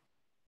learn.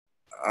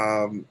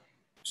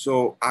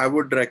 So I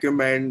would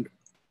recommend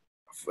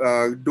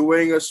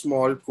doing a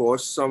small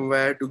course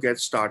somewhere to get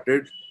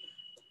started,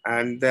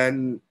 and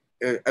then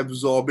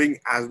absorbing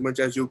as much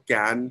as you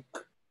can.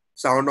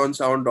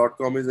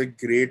 Soundonsound.com is a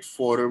great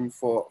forum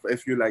for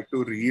if you like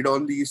to read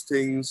on these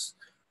things.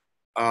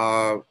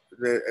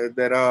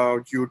 There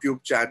are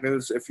YouTube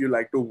channels if you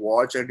like to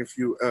watch, and if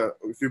you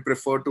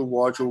prefer to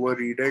watch over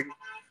reading.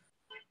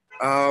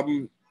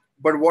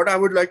 But what I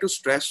would like to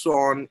stress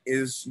on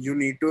is you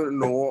need to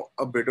know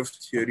a bit of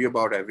theory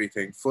about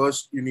everything.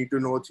 First, you need to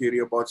know theory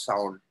about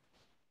sound,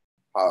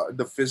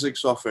 the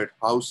physics of it,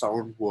 how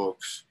sound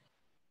works.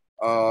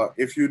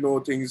 If you know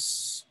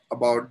things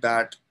about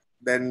that,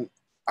 then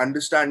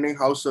understanding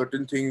how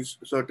certain things,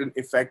 certain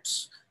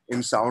effects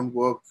in sound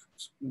work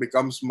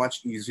becomes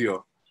much easier.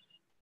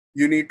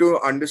 You need to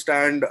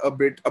understand a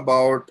bit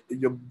about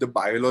the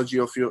biology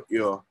of your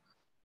ear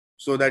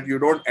so that you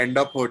don't end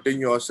up hurting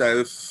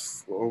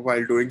yourself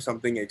while doing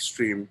something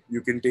extreme.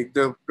 You can take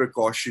the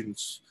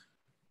precautions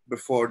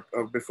before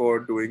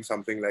doing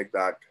something like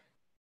that.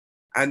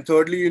 And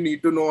thirdly, you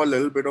need to know a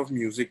little bit of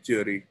music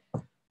theory.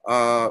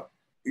 Uh,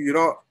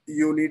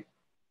 you need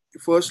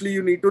firstly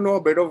you need to know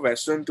a bit of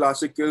Western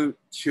classical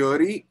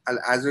theory,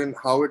 as in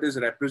how it is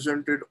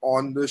represented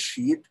on the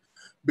sheet,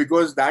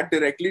 because that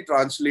directly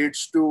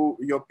translates to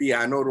your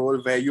piano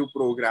roll where you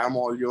program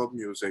all your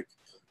music.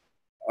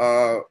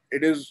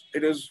 It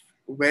is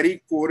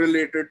very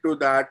correlated to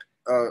that.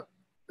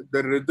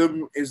 The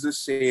rhythm is the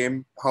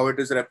same, how it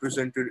is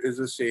represented is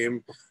the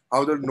same,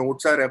 how the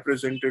notes are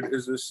represented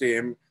is the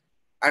same.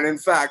 And in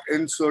fact,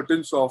 in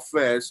certain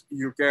softwares,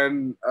 you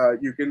can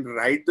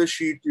write the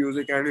sheet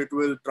music and it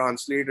will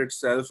translate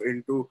itself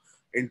into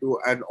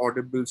an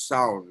audible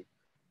sound.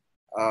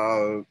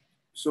 uh,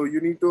 so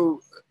you need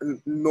to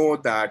know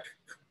that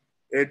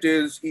it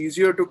is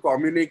easier to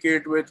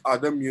communicate with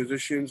other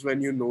musicians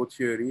when you know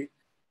theory.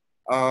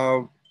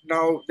 uh,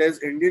 Now,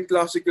 there's Indian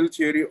classical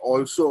theory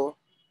also,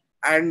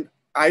 and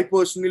I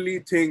personally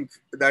think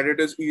that it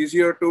is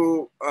easier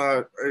to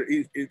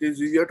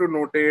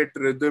notate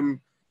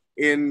rhythm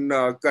in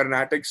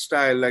Carnatic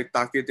style, like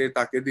Takete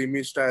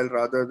Takedimi style,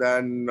 rather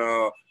than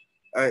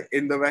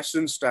in the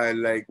Western style,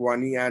 like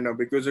Wani Anna,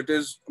 because it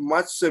is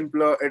much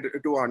simpler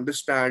to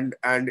understand,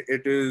 and uh,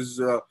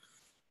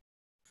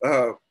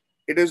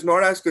 it is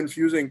not as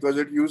confusing because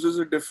it uses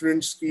a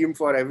different scheme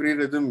for every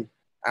rhythm,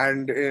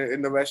 and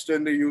in the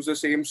Western they use the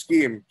same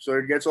scheme, so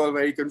it gets all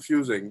very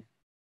confusing.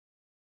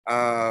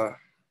 Uh,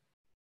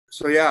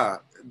 so yeah,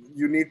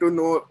 you need to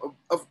know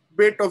a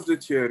bit of the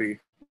theory,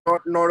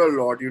 not a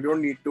lot. You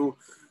don't need to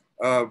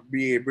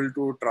be able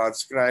to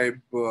transcribe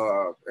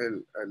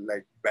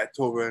like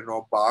Beethoven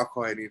or Bach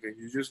or anything.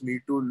 You just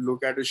need to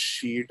look at a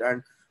sheet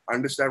and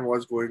understand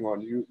what's going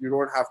on. You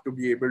don't have to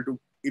be able to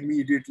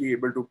immediately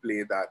able to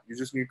play that. You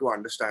just need to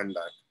understand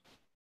that.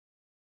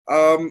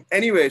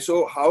 Anyway,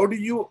 so how do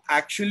you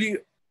actually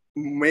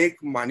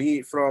make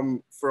money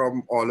from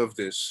all of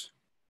this?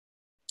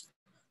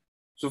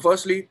 So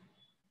firstly,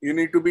 you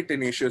need to be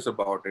tenacious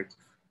about it.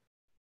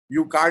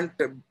 You can't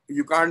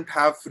you can't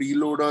have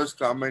freeloaders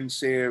come and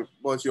say,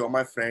 "Boss, you're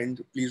my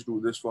friend. Please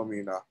do this for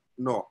me now."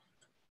 No,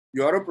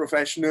 you're a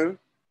professional,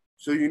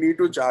 so you need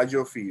to charge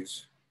your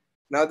fees.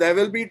 Now, there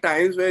will be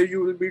times where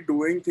you will be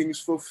doing things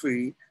for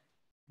free,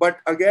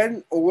 but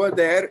again, over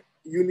there,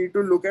 you need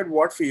to look at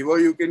what favor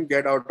you can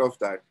get out of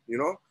that.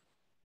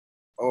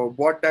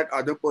 What that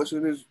other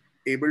person is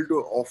able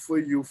to offer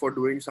you for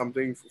doing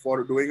something,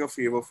 for doing a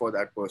favor for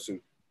that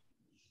person.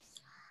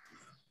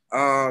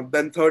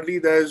 Then thirdly,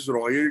 there's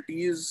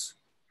royalties.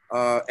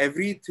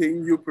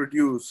 Everything you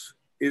produce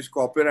is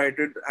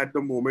copyrighted at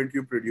the moment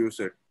you produce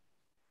it.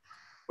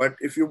 But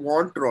if you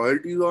want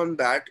royalties on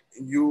that,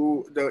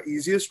 the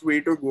easiest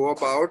way to go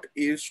about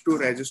is to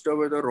register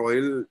with a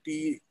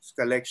royalty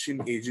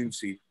collection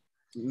agency.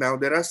 Now,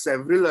 there are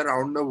several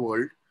around the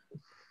world.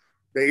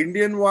 The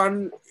Indian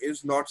one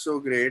is not so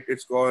great.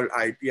 It's called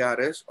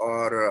IPRS,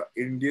 or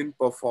Indian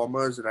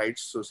Performers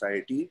Rights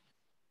Society.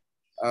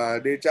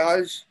 They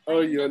charge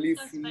a yearly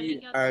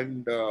fee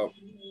and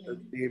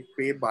they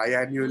pay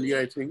biannually,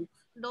 I think.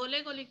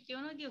 डोले को लिखती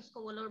हूँ ना कि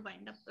उसको बोलो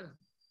bind up करो.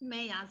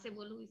 मैं यहाँ से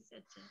बोलूँ इससे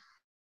अच्छा.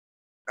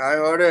 I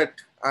heard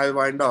it. I'll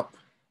wind up.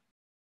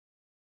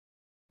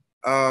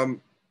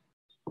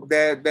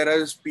 There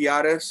is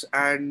PRS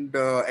and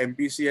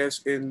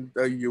MPCS in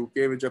the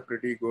UK, which are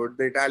pretty good.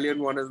 The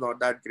Italian one is not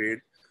that great,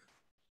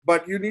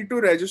 but you need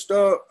to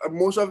register.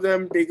 Most of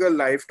them take a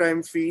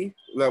lifetime fee,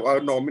 like a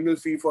nominal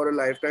fee for a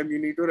lifetime. You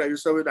need to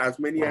register with as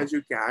many as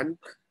you can,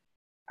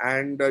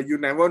 and you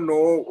never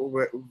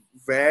know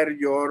where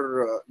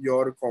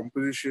your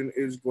composition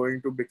is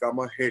going to become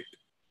a hit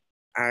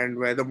and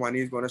where the money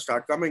is going to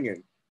start coming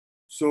in.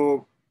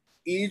 So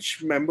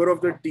each member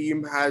of the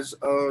team has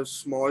a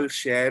small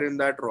share in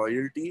that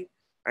royalty,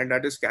 and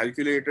that is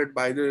calculated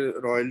by the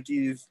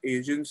royalties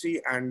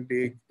agency, and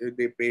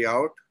they pay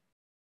out.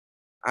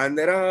 And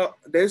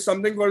there's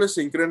something called a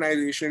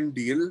synchronization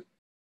deal,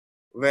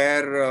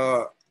 where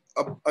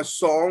a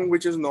song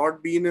which has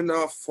not been in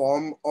a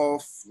form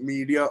of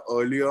media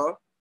earlier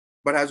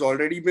but has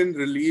already been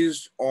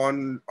released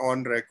on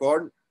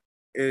record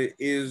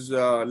is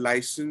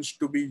licensed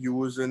to be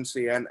used in,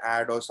 say, an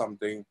ad or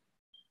something.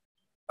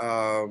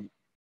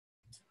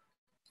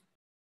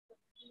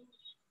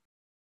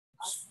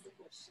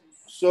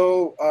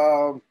 So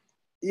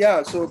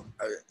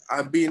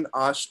I've been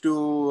asked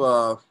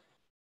to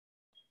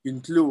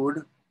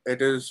conclude.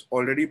 It is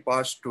already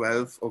past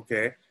 12.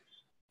 Okay.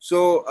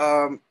 So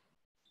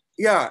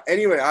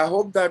anyway, I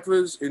hope that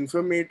was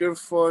informative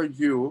for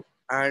you.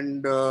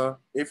 And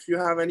if you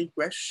have any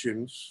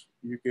questions,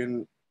 you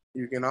can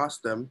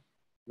ask them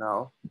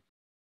now.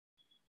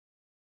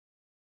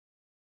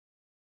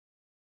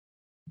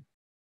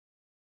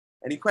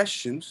 Any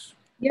questions?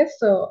 Yes,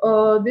 sir.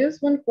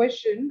 There's one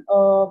question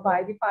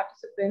by the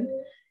participant.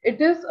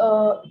 It is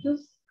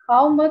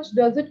how much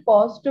does it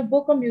cost to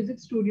book a music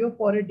studio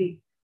for a day?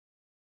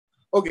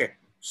 Okay,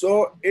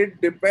 so it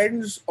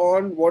depends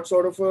on what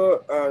sort of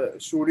a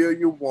studio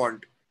you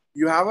want.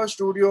 You have a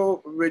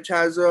studio which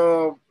has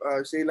a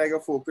say like a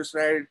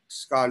Focusrite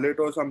Scarlett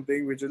or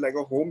something, which is like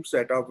a home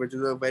setup, which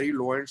is a very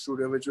low end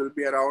studio, which will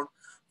be around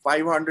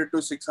 500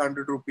 to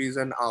 600 rupees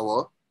an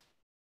hour.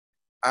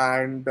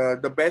 And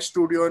the best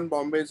studio in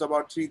Bombay is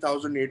about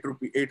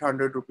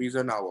 800 rupees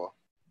an hour.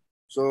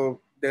 So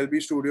there'll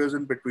be studios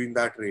in between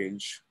that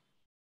range.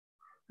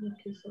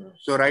 Okay, sir.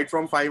 So right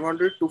from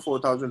 500 to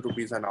 4,000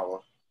 rupees an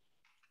hour.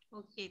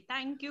 Okay,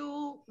 thank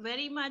you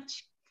very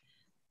much,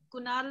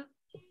 Kunal.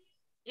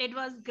 It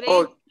was great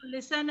to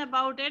listen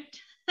about it.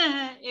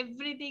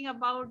 Everything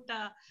about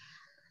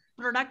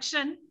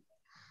production.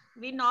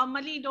 We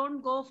normally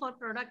don't go for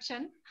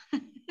production.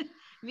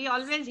 We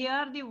always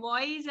hear the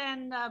voice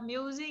and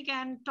music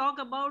and talk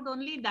about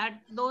only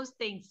those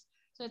things.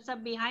 So it's a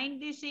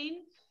behind the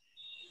scene.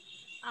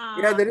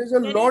 There is a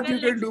lot you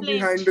can do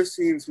behind the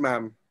scenes,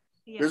 ma'am.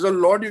 Yeah. There's a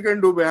lot you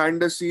can do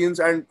behind the scenes,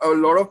 and a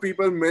lot of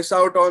people miss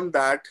out on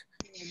that.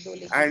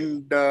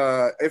 And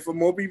if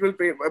more people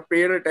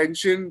paid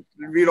attention,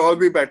 we'd all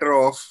be better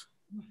off.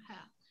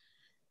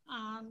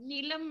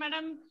 Neelam,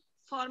 madam,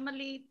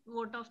 formally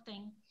vote of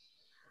thanks.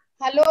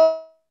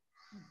 Hello.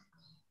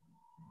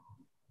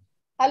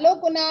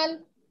 Hello, Kunal.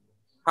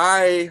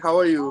 Hi, how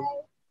are you?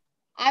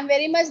 Hi. I'm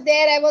very much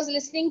there. I was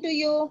listening to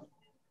you.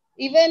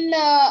 Even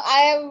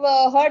I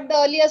have heard the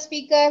earlier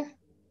speaker.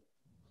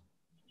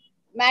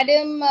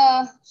 Madam,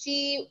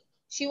 she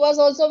was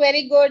also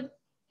very good.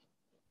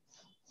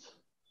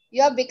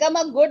 You have become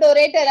a good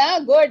orator, huh?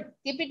 Good.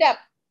 Keep it up.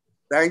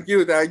 Thank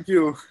you. Thank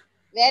you.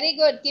 Very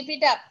good. Keep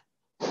it up.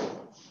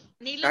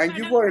 Neelam, thank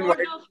you for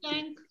inviting me.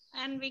 Thank,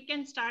 and we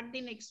can start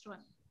the next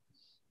one.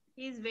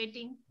 He is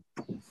waiting.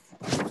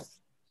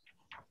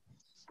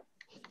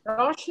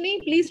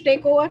 Roshni, please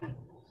take over.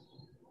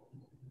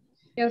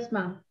 Yes,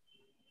 ma'am.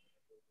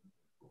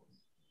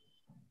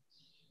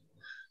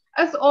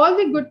 As all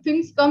the good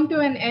things come to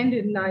an end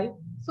in life,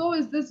 so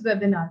is this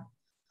webinar.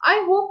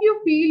 I hope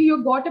you feel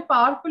you got a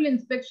powerful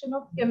inspection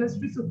of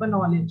chemistry super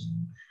knowledge.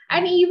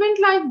 An event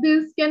like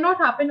this cannot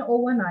happen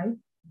overnight.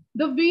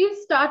 The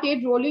wheels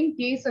started rolling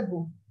days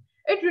ago.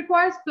 It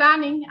requires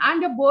planning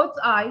and a bird's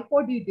eye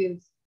for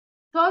details.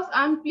 Thus,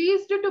 I'm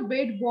pleased to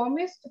bid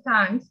warmest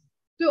thanks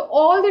to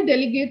all the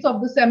delegates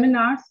of the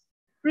seminars,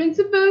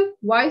 principal,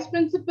 vice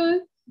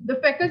principal, the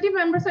faculty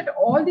members at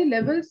all the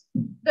levels,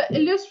 the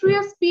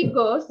illustrious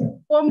speakers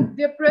for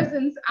their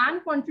presence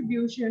and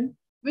contribution,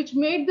 which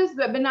made this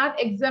webinar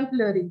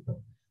exemplary,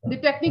 the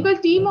technical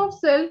team of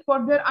SELF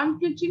for their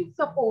unflinching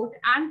support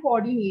and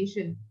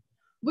coordination.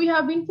 We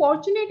have been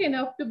fortunate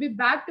enough to be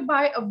backed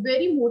by a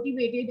very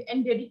motivated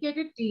and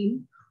dedicated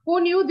team who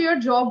knew their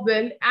job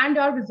well and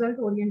are result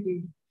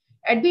oriented.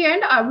 At the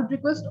end, I would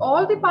request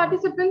all the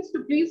participants to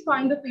please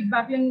find the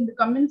feedback link in the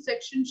comment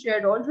section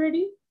shared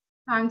already.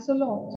 Thanks a lot.